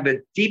really have a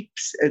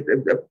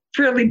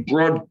fairly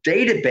broad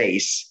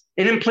database,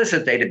 an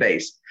implicit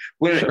database,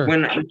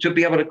 when to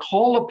be able to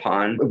call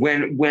upon,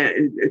 when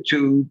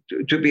to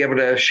be able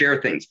to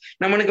share things.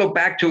 Now I'm going to go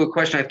back to a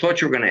question I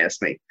thought you were going to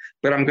ask me,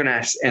 but I'm going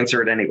to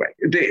answer it anyway.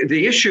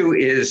 The issue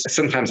is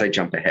sometimes I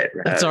jump ahead.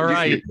 That's all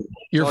right.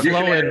 You're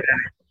flowing.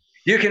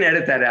 You can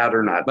edit that out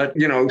or not. But,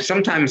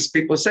 sometimes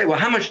people say, well,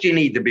 how much do you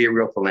need to be a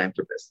real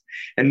philanthropist?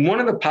 And one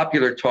of the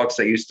popular talks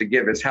I used to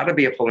give is how to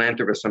be a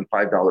philanthropist on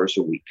 $5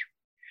 a week.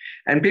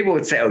 And people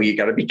would say, oh, you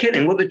got to be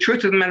kidding. Well, the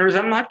truth of the matter is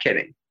I'm not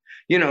kidding.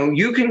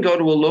 You can go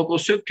to a local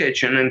soup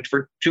kitchen, and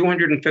for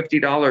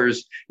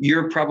 $250,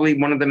 you're probably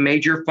one of the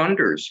major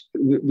funders.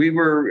 We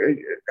were,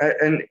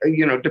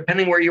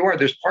 depending where you are,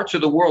 there's parts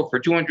of the world for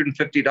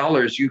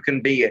 $250, you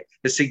can be a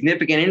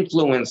significant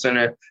influence in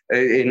a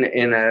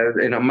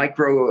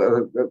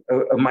micro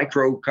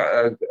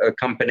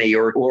company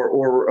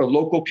or a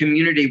local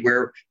community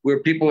where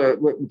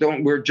people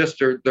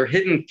they're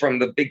hidden from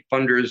the big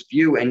funders'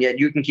 view, and yet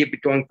you can keep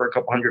it going for a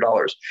couple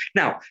 $100s.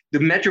 Now,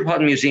 the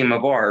Metropolitan Museum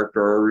of Art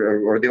or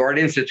the Art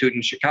Institute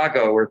in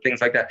Chicago or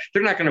things like that,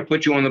 they're not going to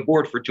put you on the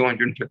board for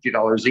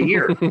 $250 a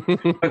year.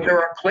 But there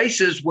are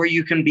places where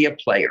you can be a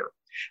player.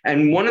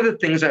 And one of the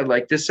things I'd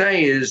like to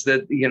say is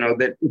that,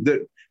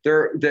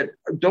 that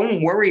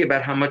don't worry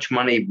about how much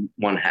money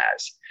one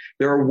has.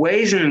 There are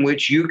ways in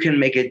which you can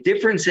make a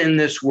difference in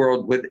this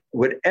world with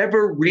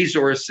whatever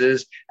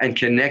resources and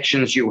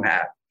connections you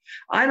have.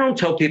 I don't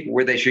tell people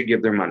where they should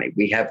give their money.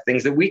 We have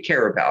things that we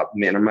care about.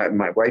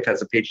 My wife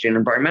has a PhD in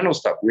environmental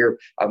stuff.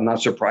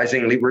 Not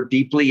surprisingly, we're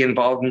deeply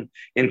involved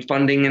in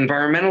funding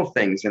environmental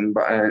things and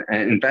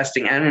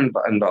investing and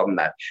involved in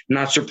that.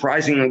 Not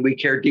surprisingly, we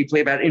care deeply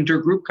about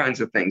intergroup kinds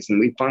of things, and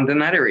we fund in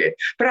that area.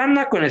 But I'm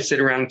not going to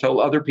sit around and tell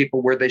other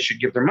people where they should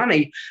give their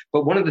money.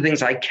 But one of the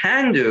things I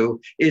can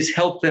do is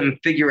help them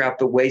figure out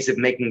the ways of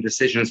making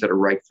decisions that are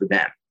right for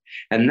them.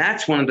 And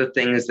that's one of the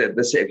things that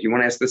if you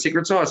want to ask the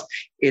secret sauce,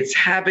 it's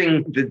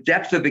having the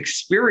depth of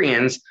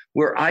experience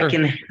where I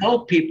can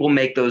help people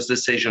make those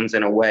decisions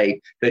in a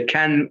way that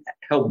can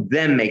help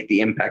them make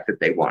the impact that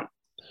they want.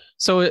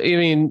 So,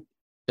 and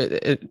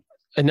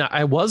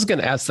I was going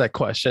to ask that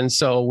question.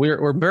 So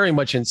we're very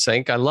much in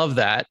sync. I love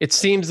that. It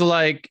seems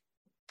like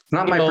it's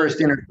not my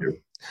first interview.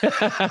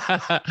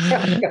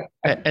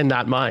 And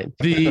not mine.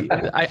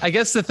 I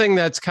guess the thing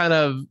that's kind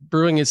of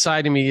brewing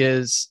inside of me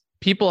is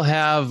people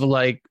have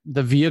like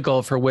the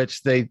vehicle for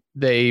which they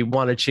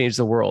want to change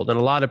the world. And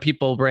a lot of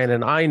people,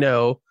 Brandon, I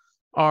know,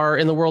 are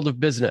in the world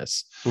of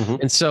business. Mm-hmm.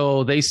 And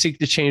so they seek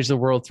to change the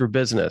world through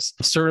business.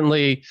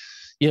 Certainly,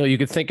 you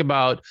could think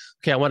about,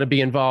 okay, I want to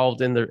be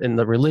involved in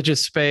the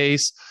religious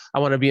space. I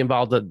want to be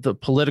involved in the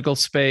political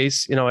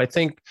space. I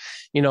think,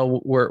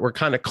 we're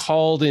kind of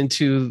called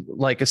into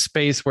like a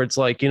space where it's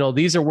like,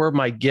 these are where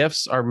my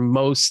gifts are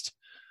most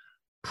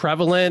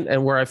prevalent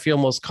and where I feel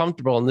most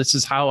comfortable. And this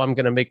is how I'm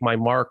going to make my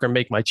mark or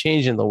make my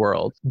change in the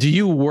world. Do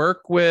you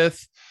work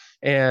with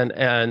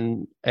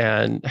and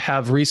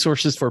have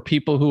resources for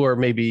people who are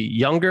maybe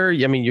younger?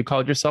 I mean, you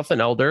called yourself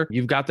an elder,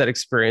 you've got that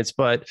experience,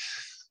 but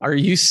are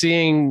you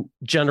seeing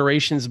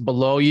generations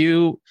below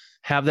you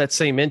have that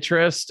same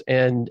interest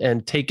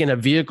and taking a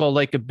vehicle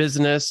like a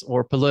business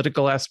or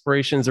political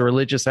aspirations or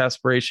religious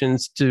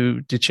aspirations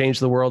to change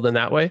the world in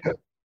that way?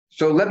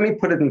 So let me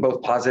put it in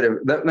both positive.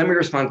 Let me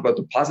respond to both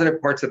the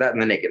positive parts of that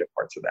and the negative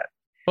parts of that.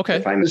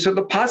 Okay. So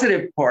the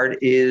positive part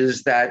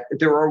is that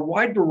there are a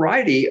wide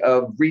variety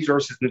of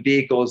resources and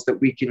vehicles that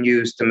we can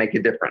use to make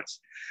a difference.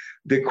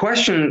 The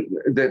question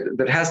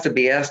that has to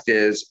be asked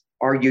is,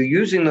 are you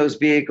using those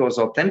vehicles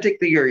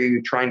authentically, or are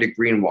you trying to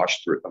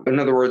greenwash through them? In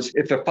other words,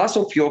 if a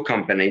fossil fuel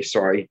company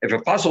starts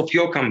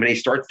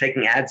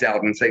taking ads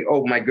out and saying,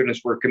 oh my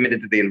goodness, we're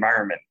committed to the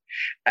environment,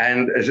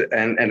 and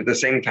at the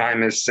same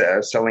time as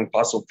selling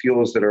fossil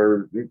fuels that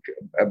are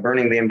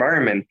burning the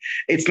environment,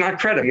 it's not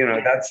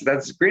credible.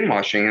 That's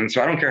greenwashing. And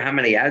so I don't care how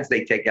many ads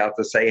they take out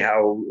to say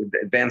how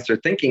advanced their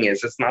thinking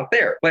is, it's not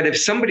there. But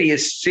if somebody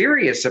is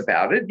serious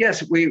about it,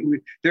 yes,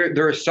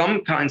 there are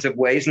some kinds of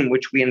ways in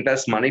which we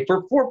invest money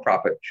for-profit.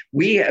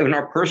 We, in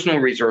our personal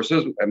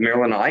resources,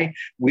 Meryl and I,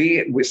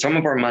 with some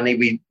of our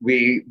money,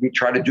 we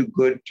try to do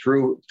good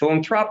through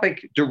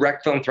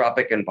direct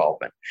philanthropic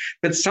involvement.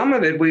 But some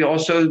of it we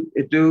also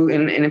do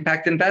in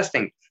impact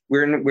investing.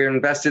 We're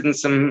invested in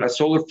some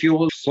solar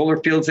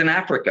fields in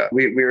Africa.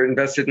 We're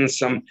invested in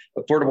some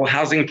affordable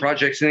housing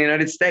projects in the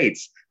United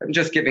States. I'm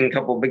just giving a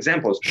couple of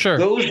examples. Sure.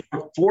 Those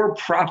are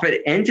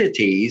for-profit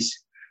entities,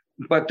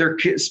 but they're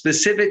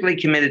specifically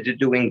committed to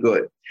doing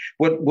good.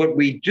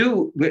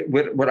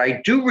 What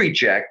I do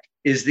reject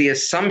is the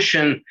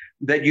assumption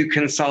that you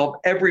can solve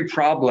every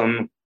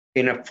problem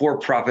in a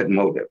for-profit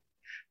motive.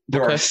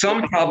 There are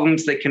some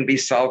problems that can be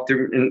solved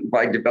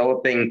by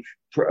developing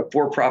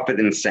for-profit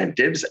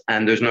incentives,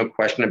 and there's no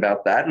question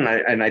about that.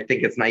 And I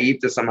think it's naive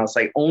to somehow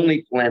say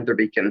only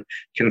philanthropy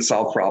can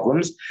solve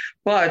problems.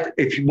 But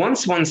if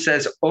once one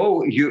says,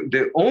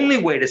 the only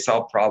way to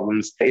solve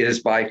problems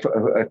is by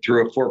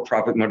through a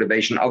for-profit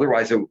motivation,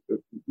 otherwise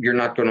you're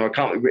not going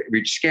to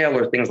reach scale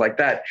or things like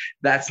that,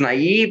 that's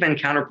naive and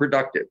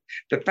counterproductive.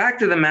 The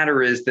fact of the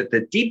matter is that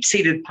the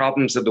deep-seated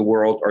problems of the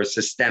world are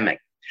systemic.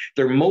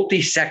 They're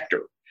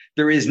multi-sector.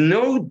 There is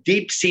no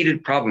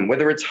deep-seated problem,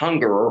 whether it's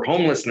hunger or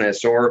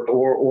homelessness or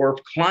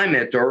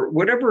climate or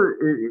whatever,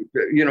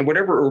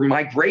 or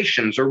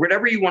migrations or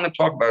whatever you want to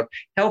talk about,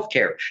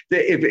 healthcare.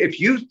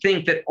 If you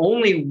think that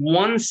only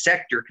one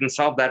sector can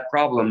solve that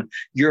problem,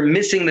 you're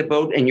missing the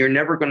boat and you're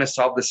never going to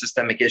solve the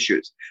systemic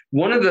issues.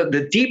 One of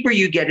the deeper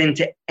you get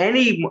into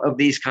any of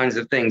these kinds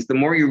of things, the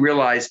more you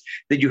realize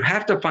that you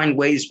have to find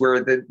ways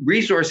where the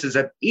resources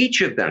of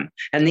each of them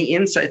and the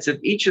insights of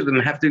each of them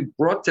have to be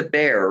brought to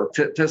bear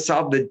to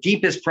solve the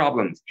deepest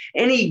problems.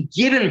 Any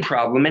given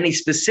problem, any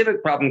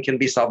specific problem can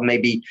be solved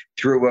maybe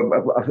through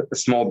a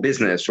small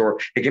business,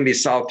 or it can be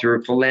solved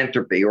through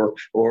philanthropy or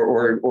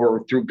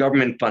through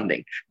government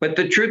funding. But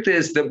the truth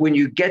is that when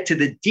you get to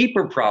the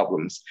deeper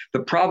problems,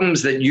 the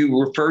problems that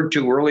you referred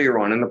to earlier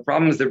on, and the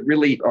problems that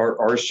really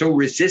are so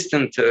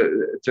resistant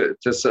to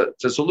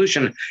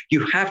solution,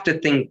 you have to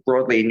think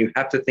broadly and you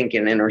have to think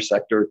in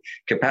intersector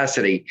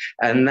capacity.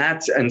 And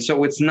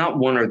so it's not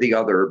one or the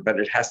other, but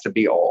it has to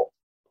be all.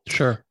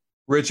 Sure.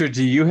 Richard,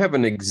 do you have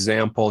an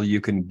example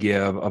you can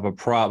give of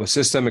a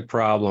systemic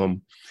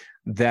problem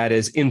that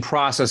is in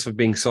process of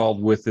being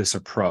solved with this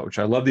approach?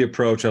 I love the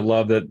approach. I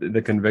love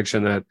the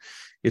conviction that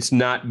it's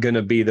not going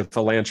to be the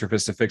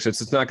philanthropist to fix it.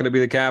 It's not going to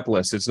be the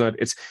capitalist. It's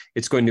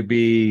going to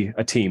be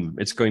a team.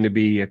 It's going to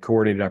be a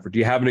coordinated effort. Do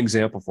you have an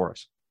example for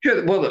us?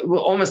 Sure. Well,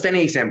 almost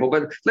any example,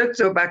 but let's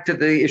go back to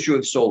the issue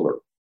of solar.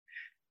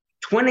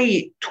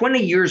 20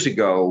 years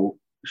ago,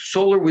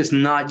 solar was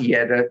not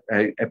yet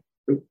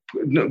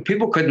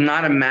people could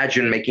not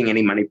imagine making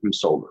any money from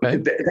solar.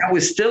 Right. That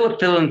was still a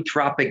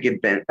philanthropic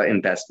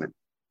investment.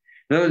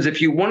 In other words, if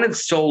you wanted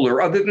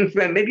solar, other than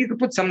maybe you could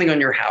put something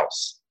on your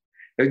house.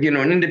 An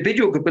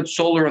individual could put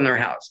solar on their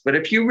house. But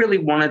if you really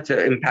wanted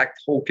to impact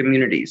whole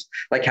communities,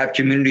 like have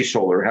community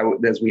solar,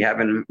 as we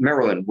have in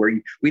Maryland, where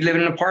we live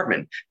in an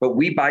apartment, but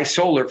we buy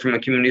solar from a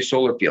community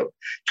solar field.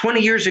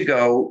 20 years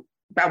ago,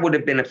 that would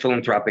have been a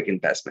philanthropic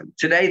investment.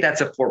 Today,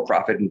 that's a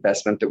for-profit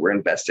investment that we're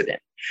invested in.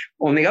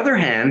 On the other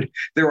hand,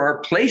 there are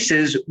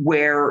places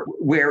where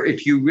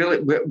if you really,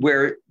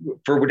 where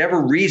for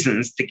whatever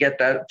reasons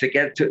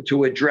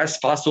to address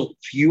fossil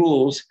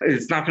fuels,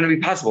 it's not going to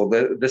be possible.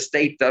 The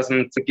state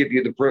doesn't give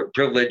you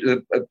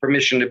the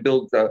permission to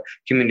build the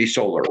community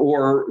solar,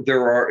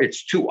 or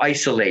it's too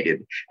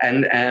isolated,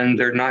 and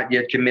they're not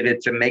yet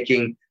committed to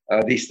making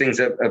these things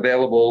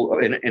available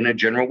in a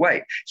general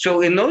way.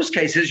 So in those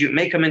cases, you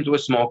may come into a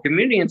small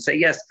community and say,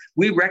 yes,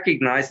 we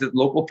recognize that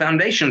local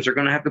foundations are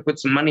going to have to put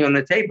some money on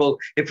the table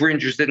if we're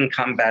interested in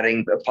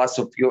combating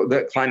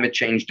the climate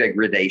change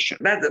degradation.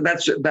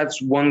 That's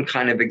one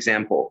kind of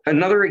example.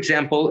 Another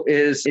example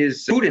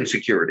is food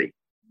insecurity.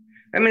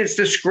 I mean, it's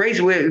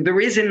disgraceful. There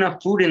is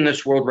enough food in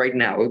this world right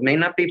now. It may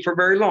not be for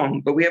very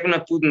long, but we have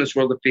enough food in this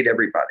world to feed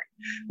everybody.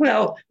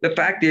 Well, the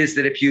fact is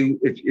that if you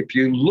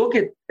look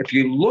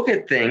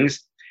at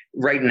things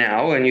right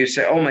now and you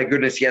say, oh my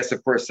goodness, yes,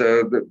 of course,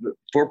 the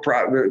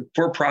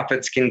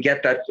for-profits can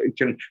get that,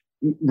 can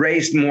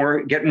raise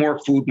more, get more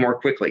food more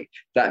quickly.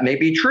 That may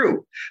be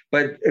true,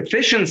 but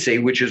efficiency,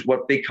 which is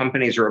what big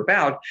companies are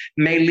about,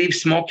 may leave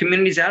small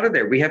communities out of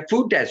there. We have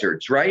food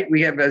deserts, right?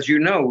 We have, as you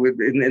know,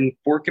 in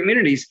poor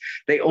communities,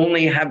 they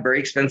only have very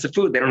expensive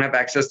food. They don't have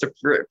access to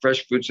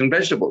fresh fruits and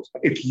vegetables.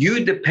 If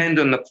you depend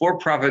on the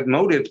for-profit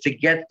motive to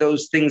get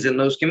those things in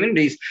those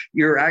communities,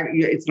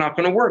 it's not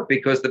going to work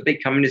because the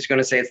big companies are going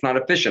to say it's not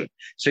efficient.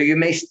 So you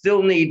may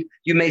still need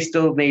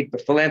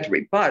the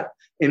philanthropy, but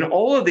in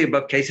all of the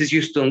above cases,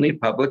 you still need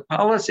public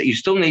policy. You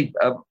still need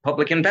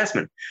public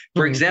investment.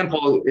 For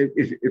example,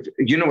 if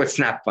you know what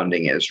SNAP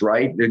funding is,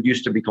 right? It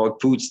used to be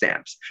called food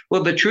stamps.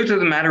 Well, the truth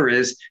of the matter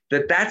is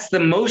that that's the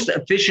most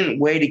efficient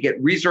way to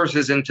get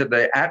resources into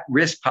the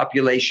at-risk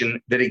population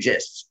that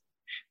exists.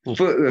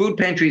 Food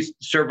pantries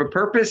serve a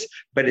purpose,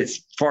 but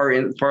it's far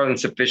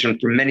insufficient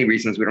for many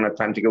reasons we don't have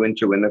time to go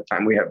into in the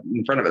time we have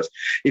in front of us.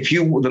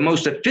 The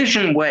most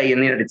efficient way in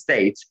the United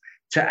States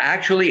to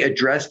actually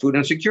address food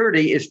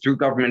insecurity is through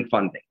government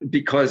funding,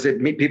 because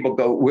people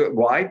go,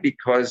 why?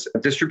 Because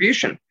of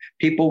distribution.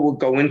 People will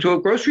go into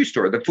a grocery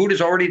store. The food is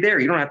already there.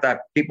 You don't have to have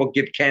people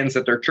give cans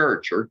at their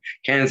church or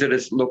cans at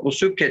a local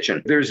soup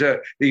kitchen.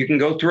 You can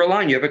go through a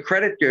line. You have a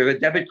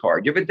debit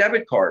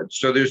card.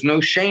 So there's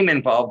no shame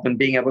involved in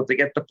being able to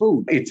get the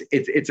food.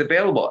 It's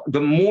available.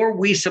 The more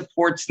we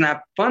support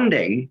SNAP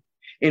funding,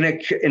 in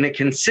a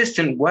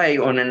consistent way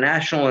on a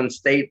national and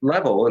state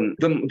level, and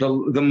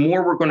the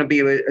more we're going to be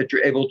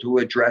able to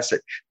address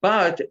it.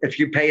 But if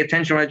you pay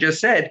attention to what I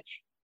just said,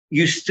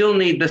 you still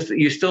need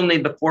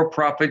the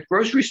for-profit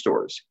grocery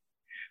stores.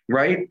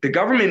 right? The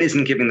government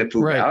isn't giving the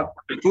food out.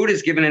 The food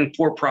is given in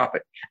for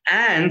profit.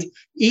 And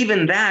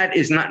even that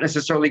is not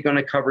necessarily going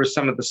to cover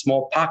some of the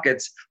small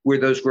pockets where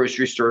those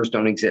grocery stores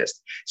don't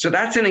exist. So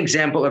that's an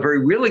example, a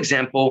very real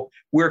example,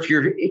 where if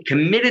you're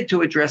committed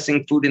to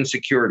addressing food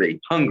insecurity,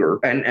 hunger,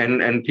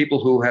 and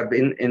people who have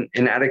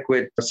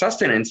inadequate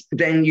sustenance,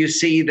 then you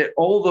see that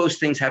all those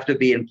things have to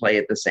be in play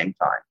at the same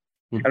time.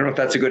 I don't know if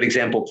that's a good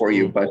example for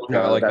you, but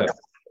I like that.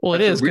 Well,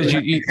 it is, because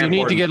you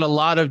need to get a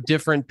lot of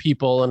different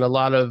people and a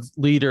lot of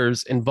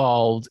leaders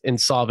involved in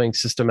solving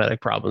systematic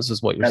problems,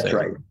 is what you're saying. That's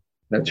right.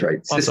 That's right.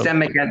 Awesome.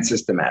 Systemic and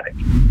systematic.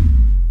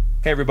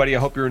 Hey, everybody. I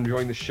hope you're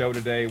enjoying the show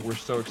today. We're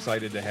so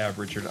excited to have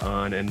Richard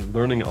on and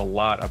learning a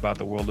lot about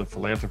the world of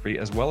philanthropy,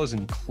 as well as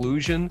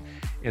inclusion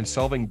and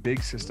solving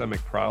big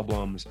systemic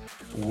problems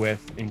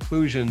with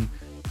inclusion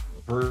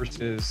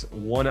versus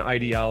one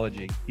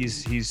ideology.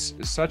 He's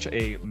such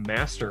a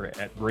master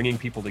at bringing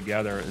people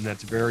together, and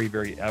that's very,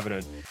 very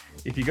evident.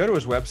 If you go to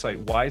his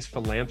website,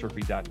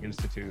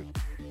 wisephilanthropy.institute,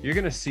 you're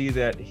going to see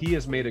that he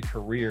has made a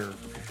career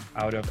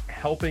out of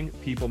helping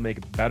people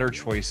make better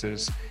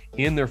choices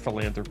in their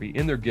philanthropy,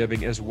 in their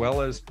giving, as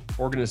well as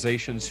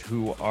organizations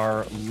who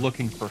are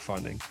looking for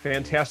funding.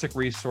 Fantastic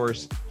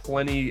resource,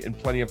 plenty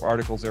of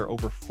articles there.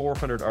 Over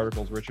 400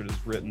 articles Richard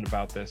has written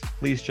about this.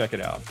 Please check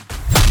it out.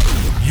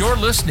 You're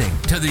listening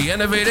to The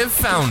Innovative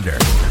Founder.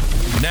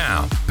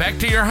 Now, back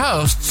to your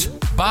hosts,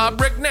 Bob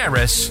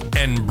Regnerus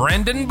and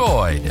Brandon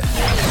Boyd.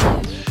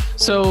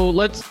 So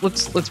let's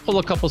pull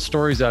a couple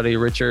stories out of you,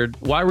 Richard.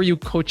 Why were you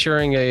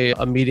co-chairing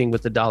a meeting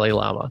with the Dalai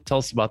Lama? Tell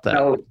us about that.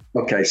 Oh,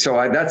 okay. So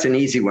that's an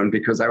easy one,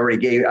 because I already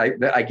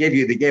gave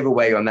you the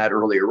giveaway on that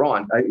earlier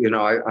on.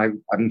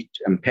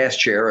 I'm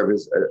past chair of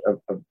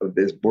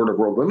this board of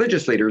world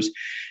religious leaders,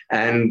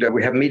 and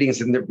we have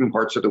meetings in different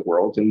parts of the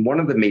world. And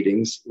one of the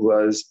meetings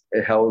was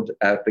held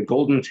at the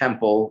Golden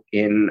Temple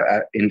in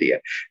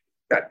India.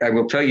 I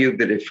will tell you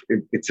that if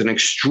it's an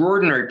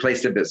extraordinary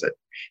place to visit.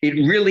 It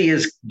really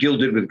is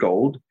gilded with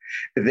gold.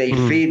 They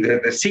feed,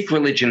 the Sikh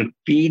religion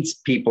feeds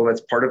people. That's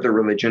part of their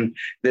religion.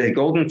 The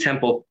Golden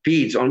Temple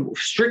feeds on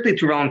strictly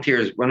through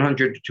volunteers,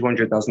 100 to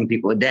 200,000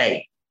 people a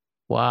day.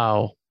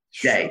 Wow.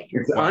 Day.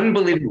 It's an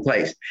unbelievable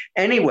place.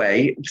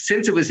 Anyway,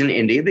 since it was in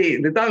India,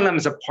 the Dalai Lama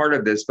is a part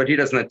of this, but he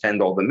doesn't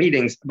attend all the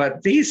meetings.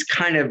 But these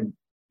kind of,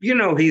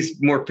 he's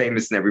more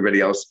famous than everybody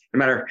else. No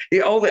matter,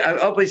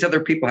 all these other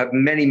people have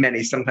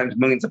many, sometimes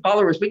millions of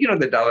followers, but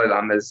the Dalai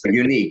Lama is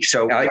unique.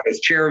 So I was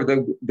chair of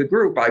the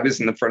group. I was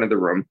in the front of the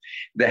room.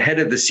 The head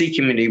of the Sikh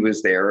community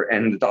was there,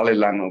 and the Dalai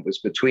Lama was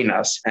between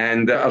us.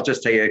 And I'll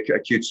just tell you a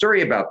cute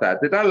story about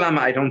that. The Dalai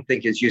Lama, I don't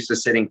think, is used to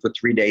sitting for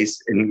 3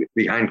 days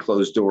behind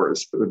closed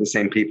doors with the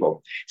same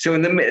people. So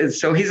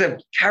he's a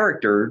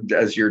character,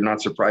 as you're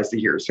not surprised to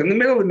hear. So in the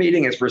middle of the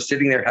meeting, as we're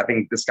sitting there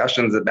having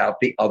discussions about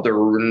the other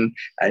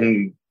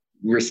and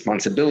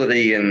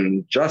responsibility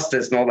and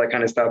justice and all that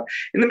kind of stuff.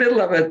 In the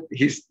middle of it,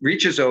 he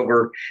reaches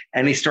over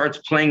and he starts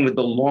playing with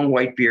the long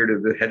white beard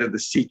of the head of the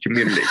Sikh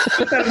community.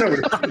 Just out of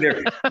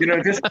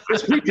nowhere,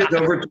 just reaches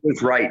over to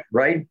his right?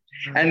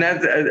 And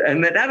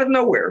then out of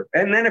nowhere.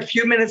 And then a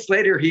few minutes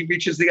later, he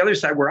reaches the other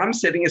side where I'm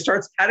sitting and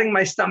starts patting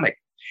my stomach.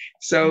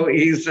 So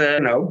he's,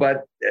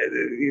 but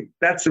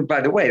that's, by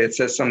the way, it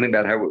says something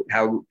about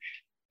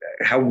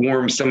how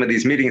warm some of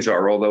these meetings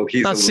are, although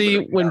he's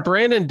when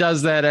Brandon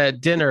does that at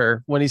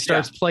dinner, when he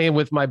starts playing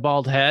with my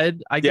bald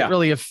head, I get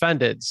really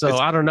offended. So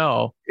I don't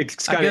know.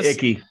 It's kind of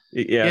icky.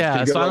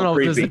 Yeah. So I don't know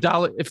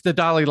if the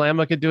Dalai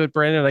Lama could do it,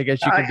 Brandon, I guess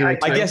you could do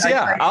it too. I guess,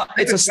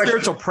 it's a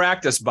spiritual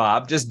practice,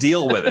 Bob. Just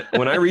deal with it.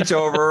 When I reach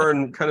over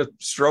and kind of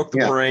stroke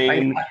the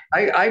brain.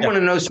 I want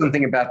to know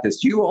something about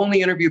this. Do you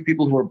only interview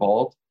people who are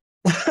bald?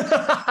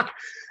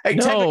 Hey,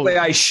 no. Technically,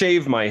 I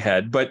shave my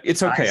head, but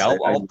it's okay.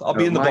 I'll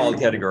be in the bald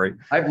category.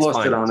 I've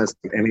lost it,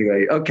 honestly.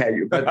 Anyway,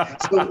 okay.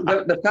 But so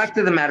the fact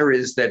of the matter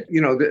is that,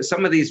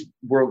 some of these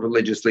world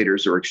religious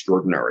leaders are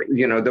extraordinary.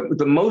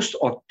 The most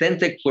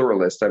authentic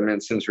pluralist,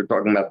 since we're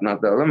talking about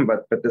not them,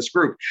 but this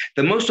group,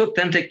 the most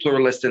authentic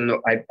pluralist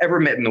I've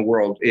ever met in the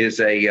world is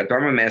a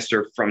Dharma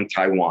master from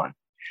Taiwan.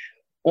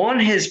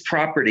 On his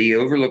property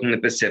overlooking the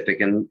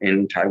Pacific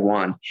in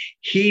Taiwan,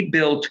 he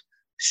built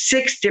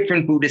 6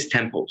 different Buddhist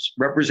temples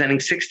representing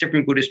 6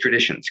 different Buddhist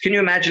traditions. Can you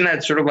imagine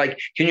that? Sort of like,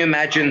 can you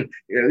imagine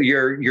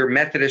your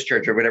Methodist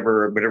church or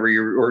whatever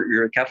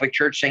your Catholic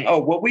church saying,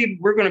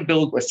 we're going to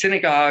build a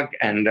synagogue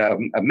and a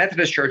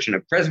Methodist church and a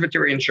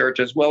Presbyterian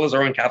church, as well as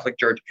our own Catholic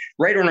church,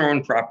 right on our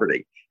own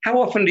property. How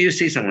often do you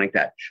see something like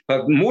that?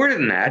 But more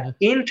than that,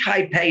 in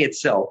Taipei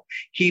itself,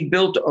 he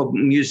built a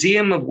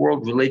museum of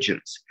world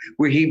religions,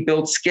 where he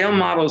built scale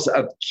models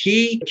of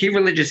key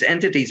religious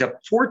entities of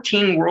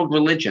 14 world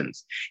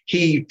religions.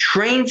 He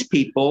trains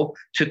people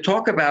to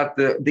talk about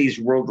these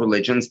world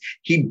religions.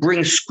 He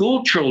brings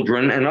school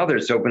children, and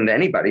others, open to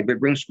anybody, but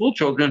brings school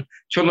children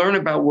to learn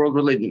about world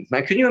religions.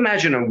 Now, can you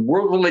imagine a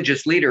world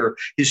religious leader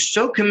is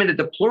so committed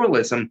to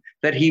pluralism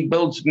that he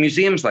builds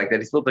museums like that?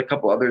 He's built a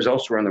couple others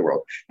elsewhere in the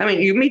world.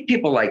 You meet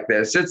people like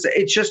this,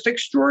 it's just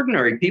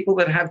extraordinary. People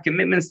that have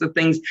commitments to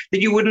things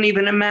that you wouldn't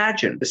even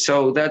imagine.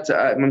 So that's,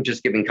 I'm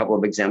just giving a couple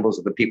of examples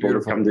of the people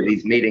who come to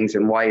these meetings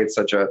and why it's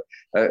such a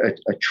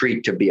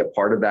treat to be a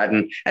part of that.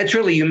 And it's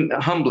really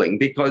humbling,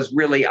 because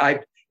really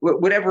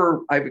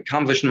whatever I've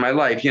accomplished in my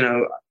life,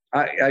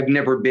 I've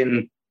never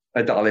been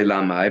a Dalai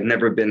Lama. I've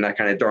never been that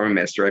kind of Dharma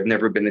master. I've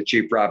never been a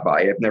chief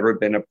rabbi. I've never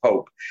been a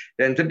pope.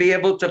 And to be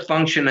able to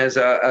function as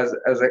a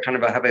kind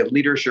of have a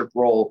leadership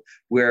role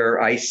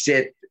where I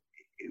sit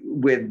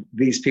with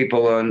these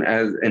people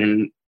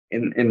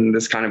in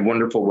this kind of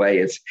wonderful way,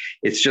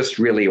 it's just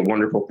really a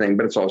wonderful thing,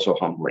 but it's also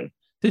humbling.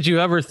 Did you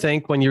ever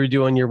think when you were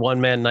doing your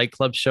one-man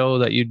nightclub show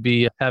that you'd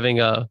be having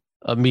a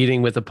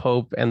meeting with the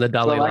Pope and the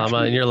Dalai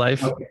Lama in your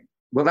life? Okay.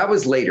 Well, that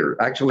was later.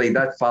 Actually,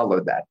 that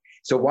followed that.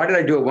 So why did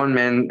I do a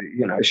one-man,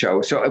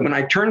 show? So when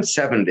I turned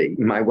 70,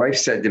 my wife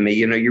said to me,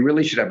 you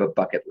really should have a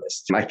bucket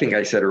list. I think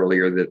I said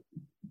earlier that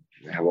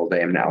how old I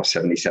am now,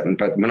 77.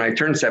 But when I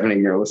turned 70,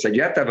 Mirla said,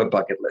 you have to have a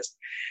bucket list.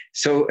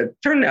 So it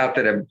turned out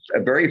that a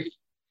very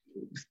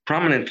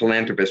prominent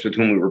philanthropist with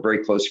whom we were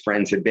very close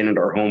friends had been at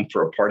our home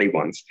for a party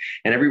once,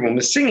 and everyone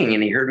was singing,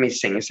 and he heard me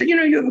sing and said,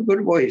 you have a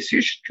good voice.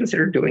 You should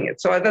consider doing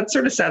it. So that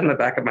sort of sat in the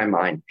back of my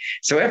mind.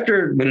 So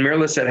when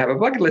Mirla said, have a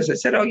bucket list, I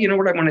said, oh, you know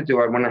what I want to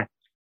do? I want to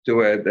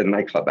do a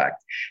nightclub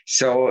act.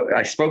 So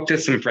I spoke to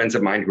some friends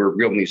of mine who are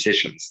real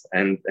musicians,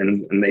 and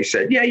they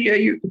said, yeah,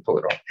 you can pull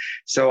it off.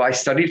 So I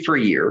studied for a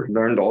year,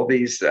 learned all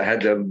these, I had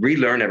to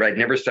relearn it. I'd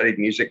never studied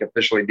music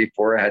officially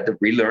before. I had to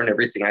relearn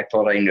everything I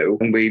thought I knew.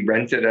 And we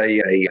rented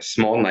a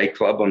small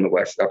nightclub on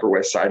the Upper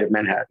West Side of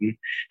Manhattan,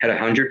 had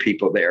 100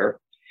 people there.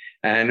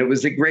 And it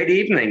was a great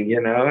evening,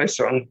 I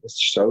sung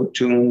show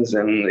tunes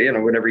and,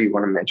 whatever you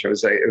want to mention.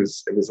 It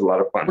was a lot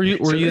of fun. Were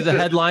you the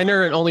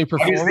headliner and only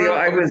performer?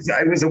 I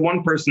was a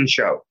one-person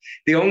show.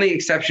 The only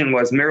exception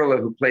was Mirla,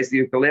 who plays the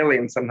ukulele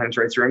and sometimes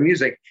writes her own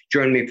music,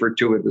 joined me for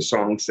 2 of the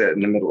songs in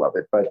the middle of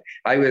it. But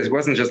I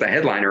wasn't just a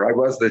headliner. I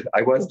was the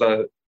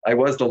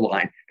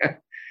line.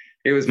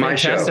 It was my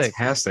show.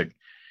 Fantastic.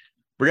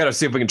 We got to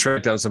see if we can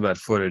track down some of that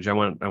footage. I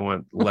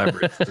want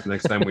leverage the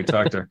next time we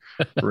talk to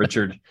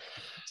Richard.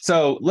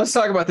 So let's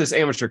talk about this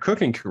amateur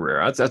cooking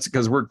career. That's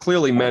because we're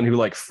clearly men who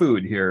like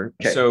food here.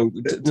 Okay. So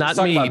not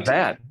me, about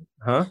that,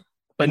 huh?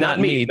 But not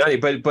me.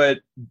 But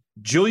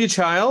Julia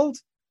Child.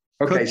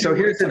 Okay, so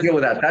here's the deal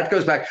with that. That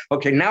goes back.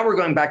 Okay, now we're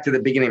going back to the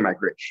beginning of my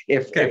career.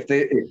 If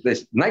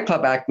this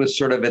nightclub act was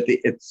sort of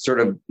it's sort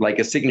of like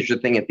a signature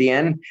thing at the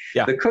end,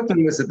 the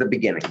cooking was at the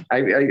beginning.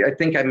 I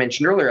think I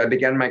mentioned earlier, I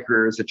began my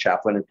career as a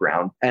chaplain at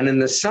Brown. And in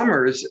the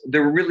summers,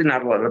 there were really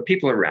not a lot of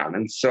people around.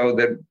 And so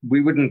that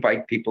we would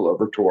invite people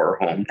over to our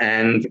home.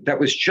 And that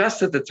was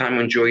just at the time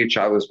when Julia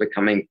Child was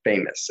becoming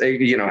famous.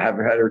 Have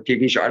had her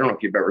TV show. I don't know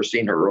if you've ever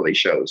seen her early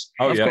shows.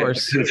 Oh, of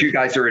course. Since you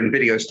guys are in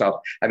video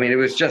stuff, I mean, it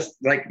was just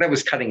like, that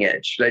was cutting edge.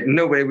 Like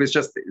nobody, it was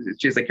just,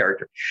 she's a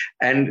character,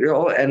 and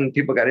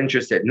people got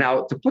interested.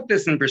 Now, to put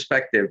this in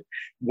perspective,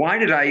 why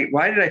did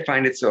I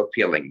find it so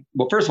appealing?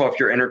 Well, first of all, if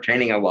you're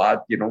entertaining a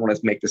lot, you don't want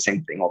to make the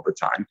same thing all the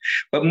time.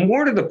 But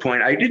more to the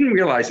point, I didn't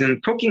realize,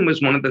 and cooking was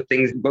one of the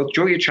things, both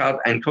Julia Child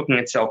and cooking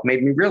itself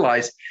made me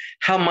realize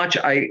how much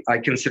I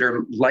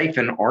consider life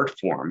an art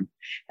form.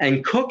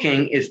 And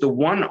cooking is the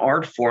one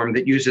art form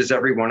that uses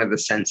every one of the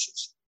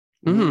senses.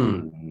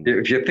 Mm.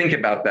 If you think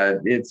about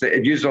that,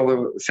 it uses all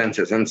the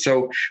senses. And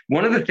so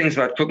one of the things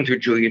about cooking through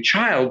Julia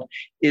Child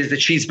is that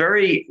she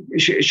really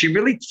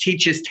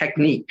teaches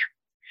technique.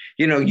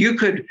 You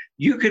could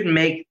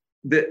make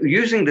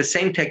using the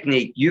same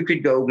technique, you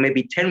could go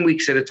maybe 10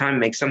 weeks at a time,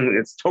 make something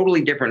that's totally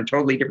different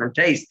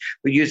taste,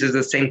 but uses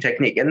the same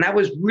technique. And that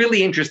was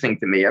really interesting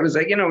to me. I was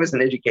like, I was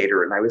an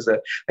educator, and I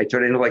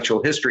taught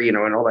intellectual history, and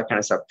all that kind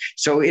of stuff.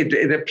 So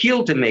it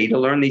appealed to me to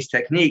learn these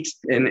techniques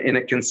in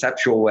a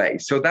conceptual way.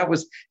 So it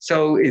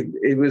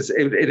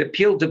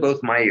appealed to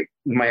both my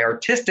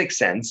artistic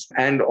sense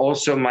and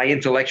also my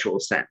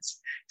intellectual sense.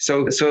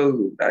 So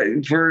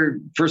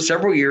for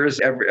several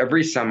years,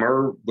 every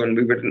summer when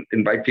we would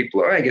invite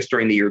people, I guess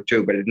during the year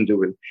too, but I didn't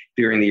do it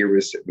during the year.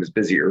 It was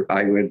busier.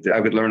 I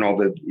would learn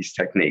all these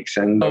techniques.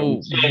 And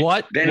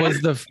what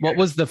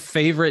was the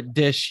favorite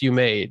dish you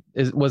made?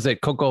 Was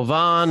it coq au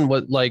vin?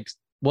 What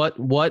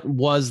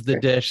was the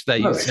dish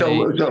that you loved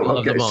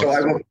the most?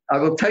 So I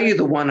will tell you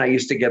the one I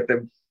used to get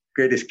the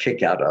greatest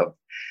kick out of.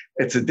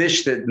 It's a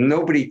dish that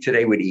nobody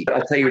today would eat.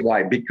 I'll tell you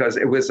why. Because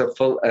it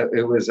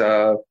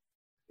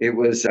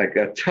was like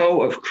a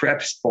toe of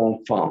crepes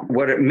bon femme.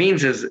 What it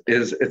means is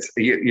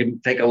you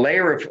take a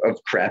layer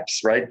of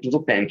crepes, right?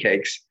 Little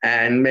pancakes,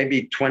 and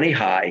maybe 20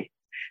 high.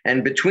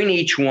 And between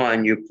each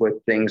one, you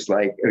put things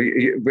like,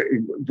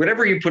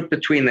 whatever you put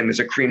between them is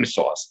a cream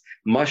sauce,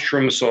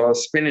 mushroom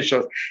sauce, spinach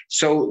sauce.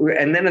 So,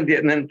 and then at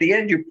the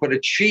end, you put a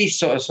cheese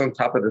sauce on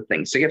top of the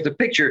thing. So you have to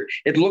picture,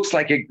 it looks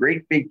like a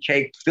great big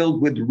cake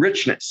filled with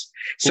richness.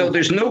 So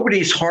there's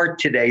nobody's heart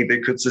today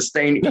that could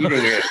sustain eating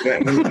it.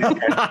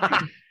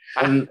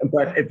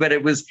 But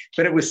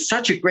it was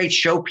such a great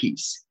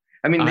showpiece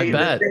I mean,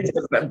 bet.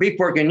 beef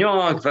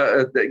bourguignon, coq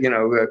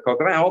au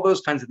vin, all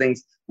those kinds of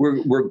things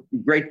were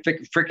great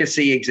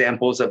fricassee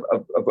examples of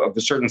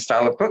a certain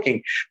style of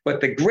cooking.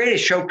 But the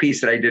greatest showpiece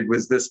that I did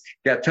was this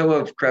gâteau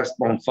of crêpes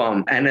bonne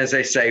femme. And as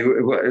I say,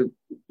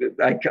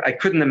 I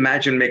couldn't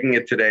imagine making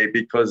it today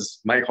because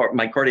my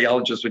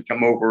cardiologist would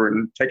come over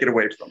and take it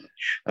away from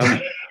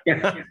me.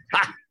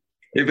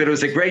 If it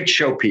was a great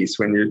showpiece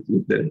when you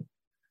did it.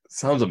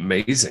 Sounds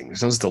amazing.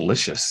 Sounds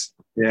delicious.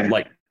 Yeah.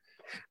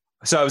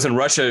 So I was in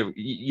Russia,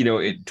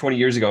 20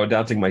 years ago,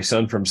 adopting my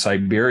son from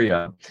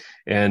Siberia.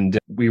 And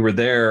we were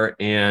there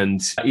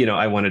and,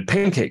 I wanted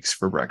pancakes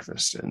for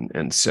breakfast.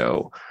 And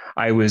so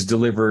I was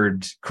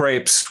delivered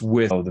crepes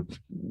with the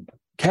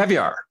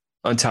caviar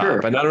on top. Sure.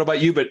 And I don't know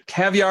about you, but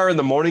caviar in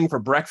the morning for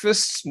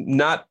breakfast,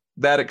 not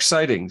that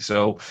exciting.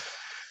 So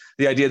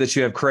the idea that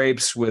you have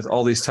crepes with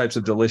all these types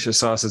of delicious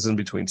sauces in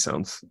between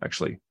sounds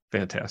actually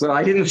fantastic. Well,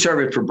 I didn't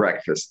serve it for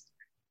breakfast.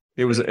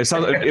 It was a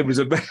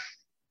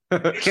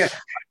yeah,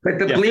 but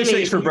the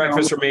blini for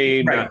breakfast for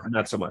me, right.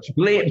 not so much.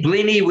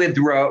 Blini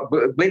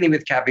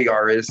with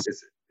caviar is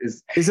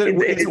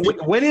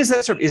it? When is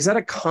that? Is that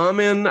a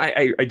common?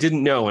 I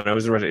didn't know when I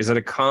was in Russia. Is that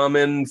a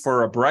common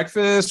for a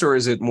breakfast, or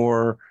is it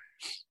more?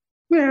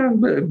 Yeah,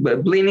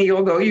 but blini,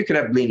 although you could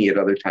have blini at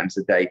other times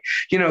of day.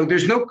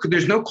 There's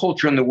no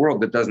culture in the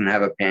world that doesn't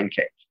have a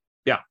pancake.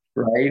 Yeah.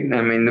 Right.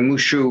 I mean, the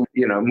mushu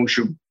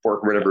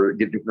pork, whatever,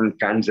 different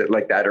kinds of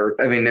like that. Or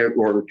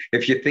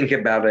if you think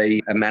about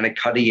a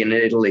manicotti in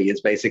Italy, it's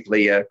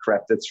basically a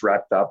crepe that's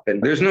wrapped up.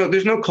 And there's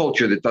no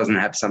culture that doesn't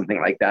have something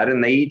like that.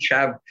 And they each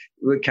have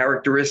the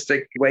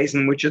characteristic ways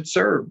in which it's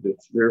served. It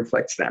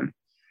reflects them.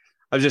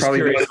 I was just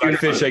curious about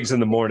fish eggs in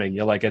the morning.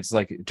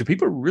 Do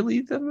people really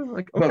eat them?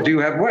 Well, do you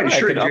have what?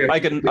 Sure. I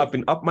can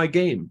up my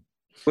game.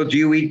 Well, do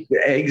you eat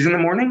eggs in the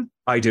morning?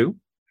 I do.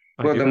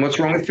 Then what's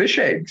wrong with fish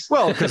eggs?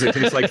 Well, because they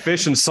taste like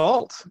fish and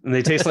salt, and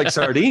they taste like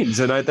sardines,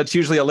 and that's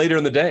usually a later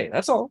in the day.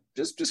 That's all.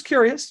 Just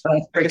curious.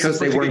 Because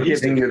they weren't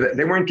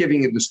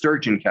giving you the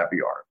sturgeon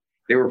caviar.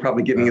 They were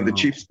probably giving you the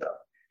cheap stuff.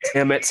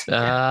 Damn it!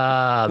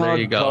 There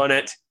you go. On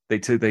it.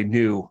 They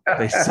knew.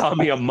 They saw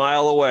me a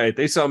mile away.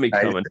 They saw me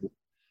coming.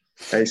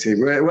 I see.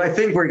 Well, I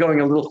think we're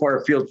going a little far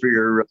afield for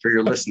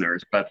your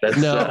listeners, but that's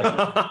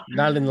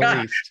not in the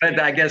least. But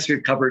I guess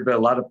we've covered a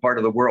lot of part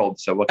of the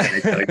world. So what can I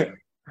tell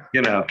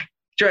you?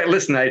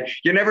 Listen,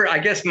 I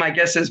guess my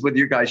guess is with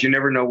you guys, you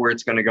never know where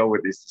it's going to go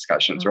with these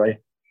discussions, right?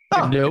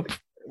 Nope.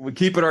 We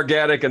keep it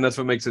organic, and that's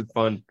what makes it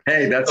fun.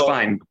 Hey, that's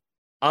fine.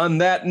 On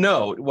that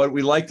note, what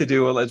we like to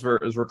do as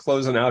we're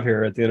closing out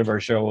here at the end of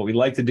our show, what we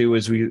like to do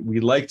is we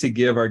like to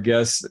give our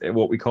guests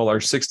what we call our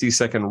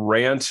 60-second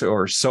rant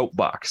or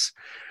soapbox.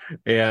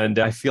 And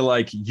I feel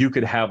like you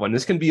could have one.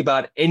 This can be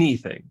about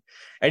anything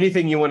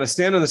you want to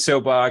stand on the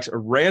soapbox, or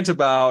rant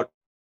about,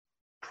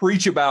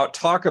 preach about,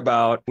 talk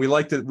about. We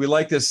like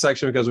this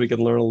section because we can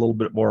learn a little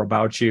bit more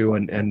about you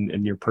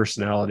and your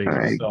personality.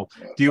 Right. So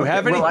do you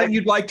have anything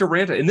you'd like to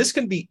rant? And this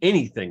can be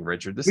anything,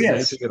 Richard. This is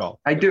anything at all.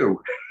 I do.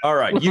 All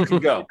right, you can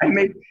go.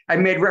 I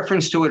made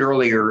reference to it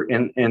earlier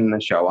in the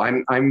show.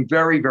 I'm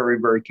very, very,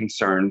 very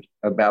concerned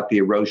about the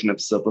erosion of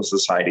civil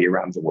society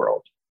around the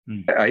world.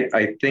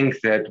 I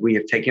think that we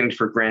have taken it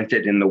for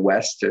granted in the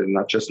West,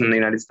 not just in the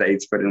United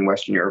States, but in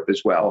Western Europe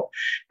as well.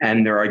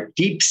 And there are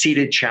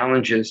deep-seated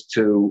challenges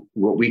to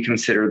what we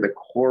consider the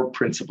core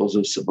principles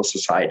of civil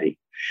society.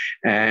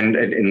 And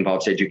it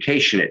involves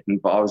education. It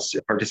involves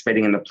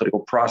participating in the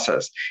political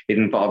process. It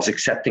involves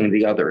accepting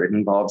the other. It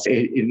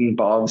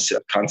involves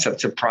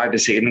concepts of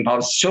privacy. It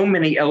involves so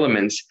many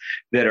elements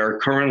that are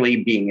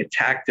currently being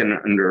attacked and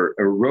under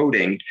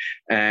eroding.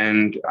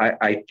 And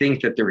I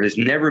think that there has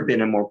never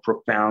been a more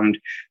profound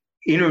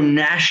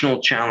international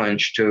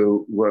challenge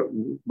to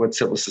what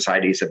civil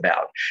society is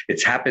about.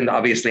 It's happened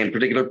obviously in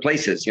particular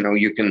places.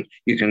 You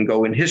can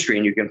go in history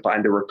and you can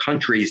find there were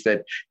countries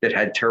that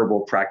had terrible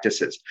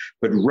practices.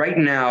 But right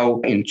now,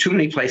 in too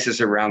many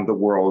places around the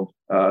world,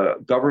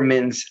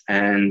 governments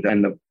and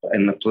the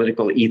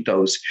political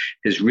ethos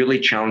is really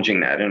challenging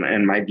that.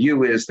 And my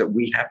view is that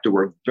we have to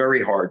work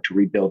very hard to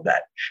rebuild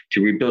that,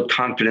 to rebuild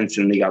confidence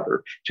in the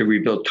other, to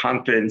rebuild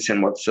confidence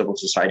in what civil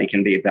society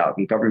can be about,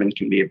 and government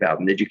can be about,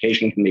 and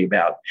education can be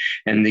about,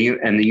 and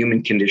the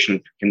human condition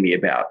can be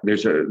about.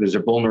 There's a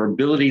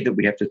vulnerability that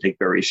we have to take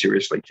very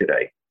seriously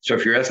today. So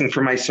if you're asking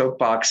for my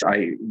soapbox,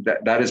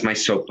 that is my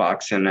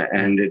soapbox,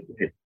 and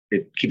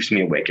it keeps me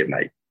awake at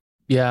night.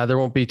 Yeah, there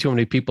won't be too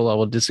many people that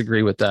will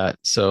disagree with that.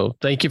 So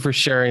thank you for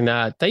sharing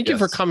that. Thank you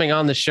for coming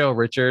on the show,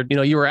 Richard.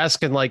 You were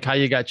asking how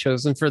you got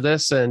chosen for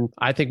this. And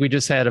I think we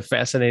just had a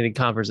fascinating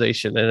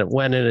conversation, and it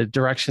went in a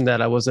direction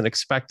that I wasn't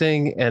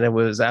expecting. And it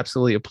was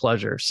absolutely a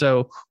pleasure.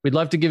 So we'd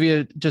love to give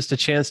you just a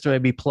chance to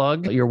maybe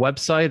plug your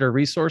website or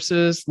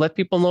resources. Let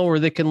people know where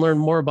they can learn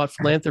more about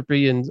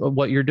philanthropy and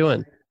what you're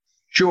doing.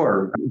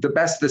 Sure.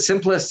 The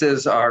simplest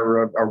is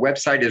our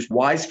website is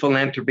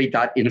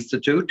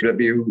wisephilanthropy.institute,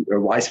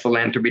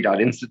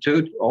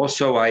 wisephilanthropy.institute.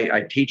 Also,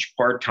 I teach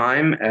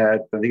part-time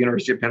at the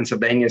University of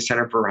Pennsylvania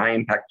Center for High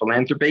Impact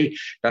Philanthropy.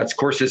 That's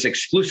courses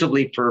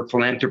exclusively for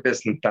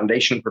philanthropists and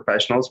foundation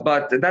professionals,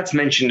 but that's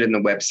mentioned in the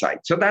website.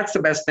 So that's the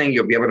best thing.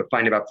 You'll be able to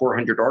find about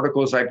 400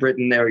 articles I've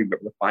written there. You'll be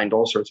able to find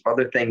all sorts of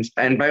other things.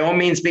 And by all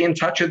means, be in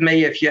touch with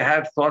me if you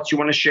have thoughts you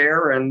want to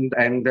share and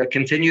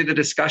continue the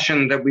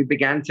discussion that we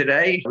began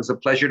today. It was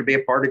a pleasure to be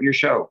a part of your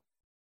show.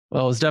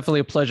 Well, it was definitely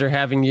a pleasure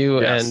having you,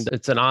 and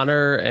it's an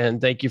honor. And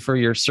thank you for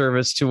your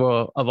service to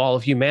of all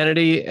of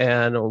humanity,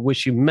 and I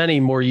wish you many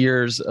more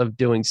years of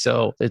doing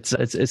so.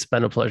 It's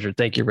been a pleasure.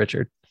 Thank you,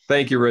 Richard.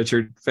 Thank you,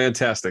 Richard.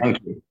 Fantastic. Thank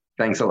you.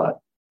 Thanks a lot.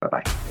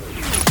 Bye-bye.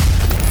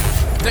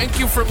 Thank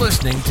you for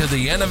listening to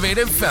The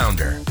Innovative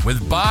Founder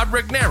with Bob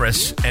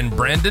Regnerus and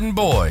Brandon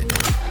Boyd,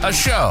 a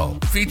show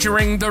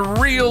featuring the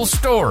real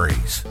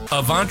stories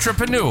of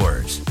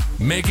entrepreneurs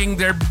making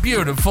their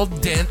beautiful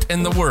dent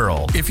in the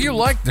world. If you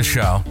like the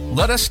show,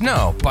 let us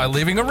know by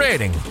leaving a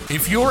rating.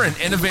 If you're an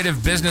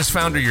innovative business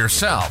founder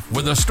yourself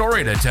with a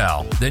story to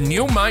tell, then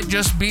you might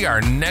just be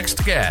our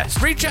next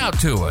guest. Reach out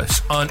to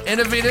us on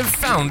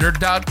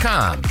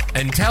innovativefounder.com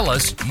and tell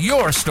us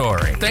your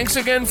story. Thanks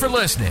again for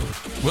listening.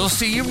 We'll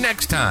see you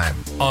next time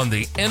on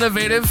The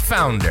Innovative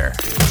Founder.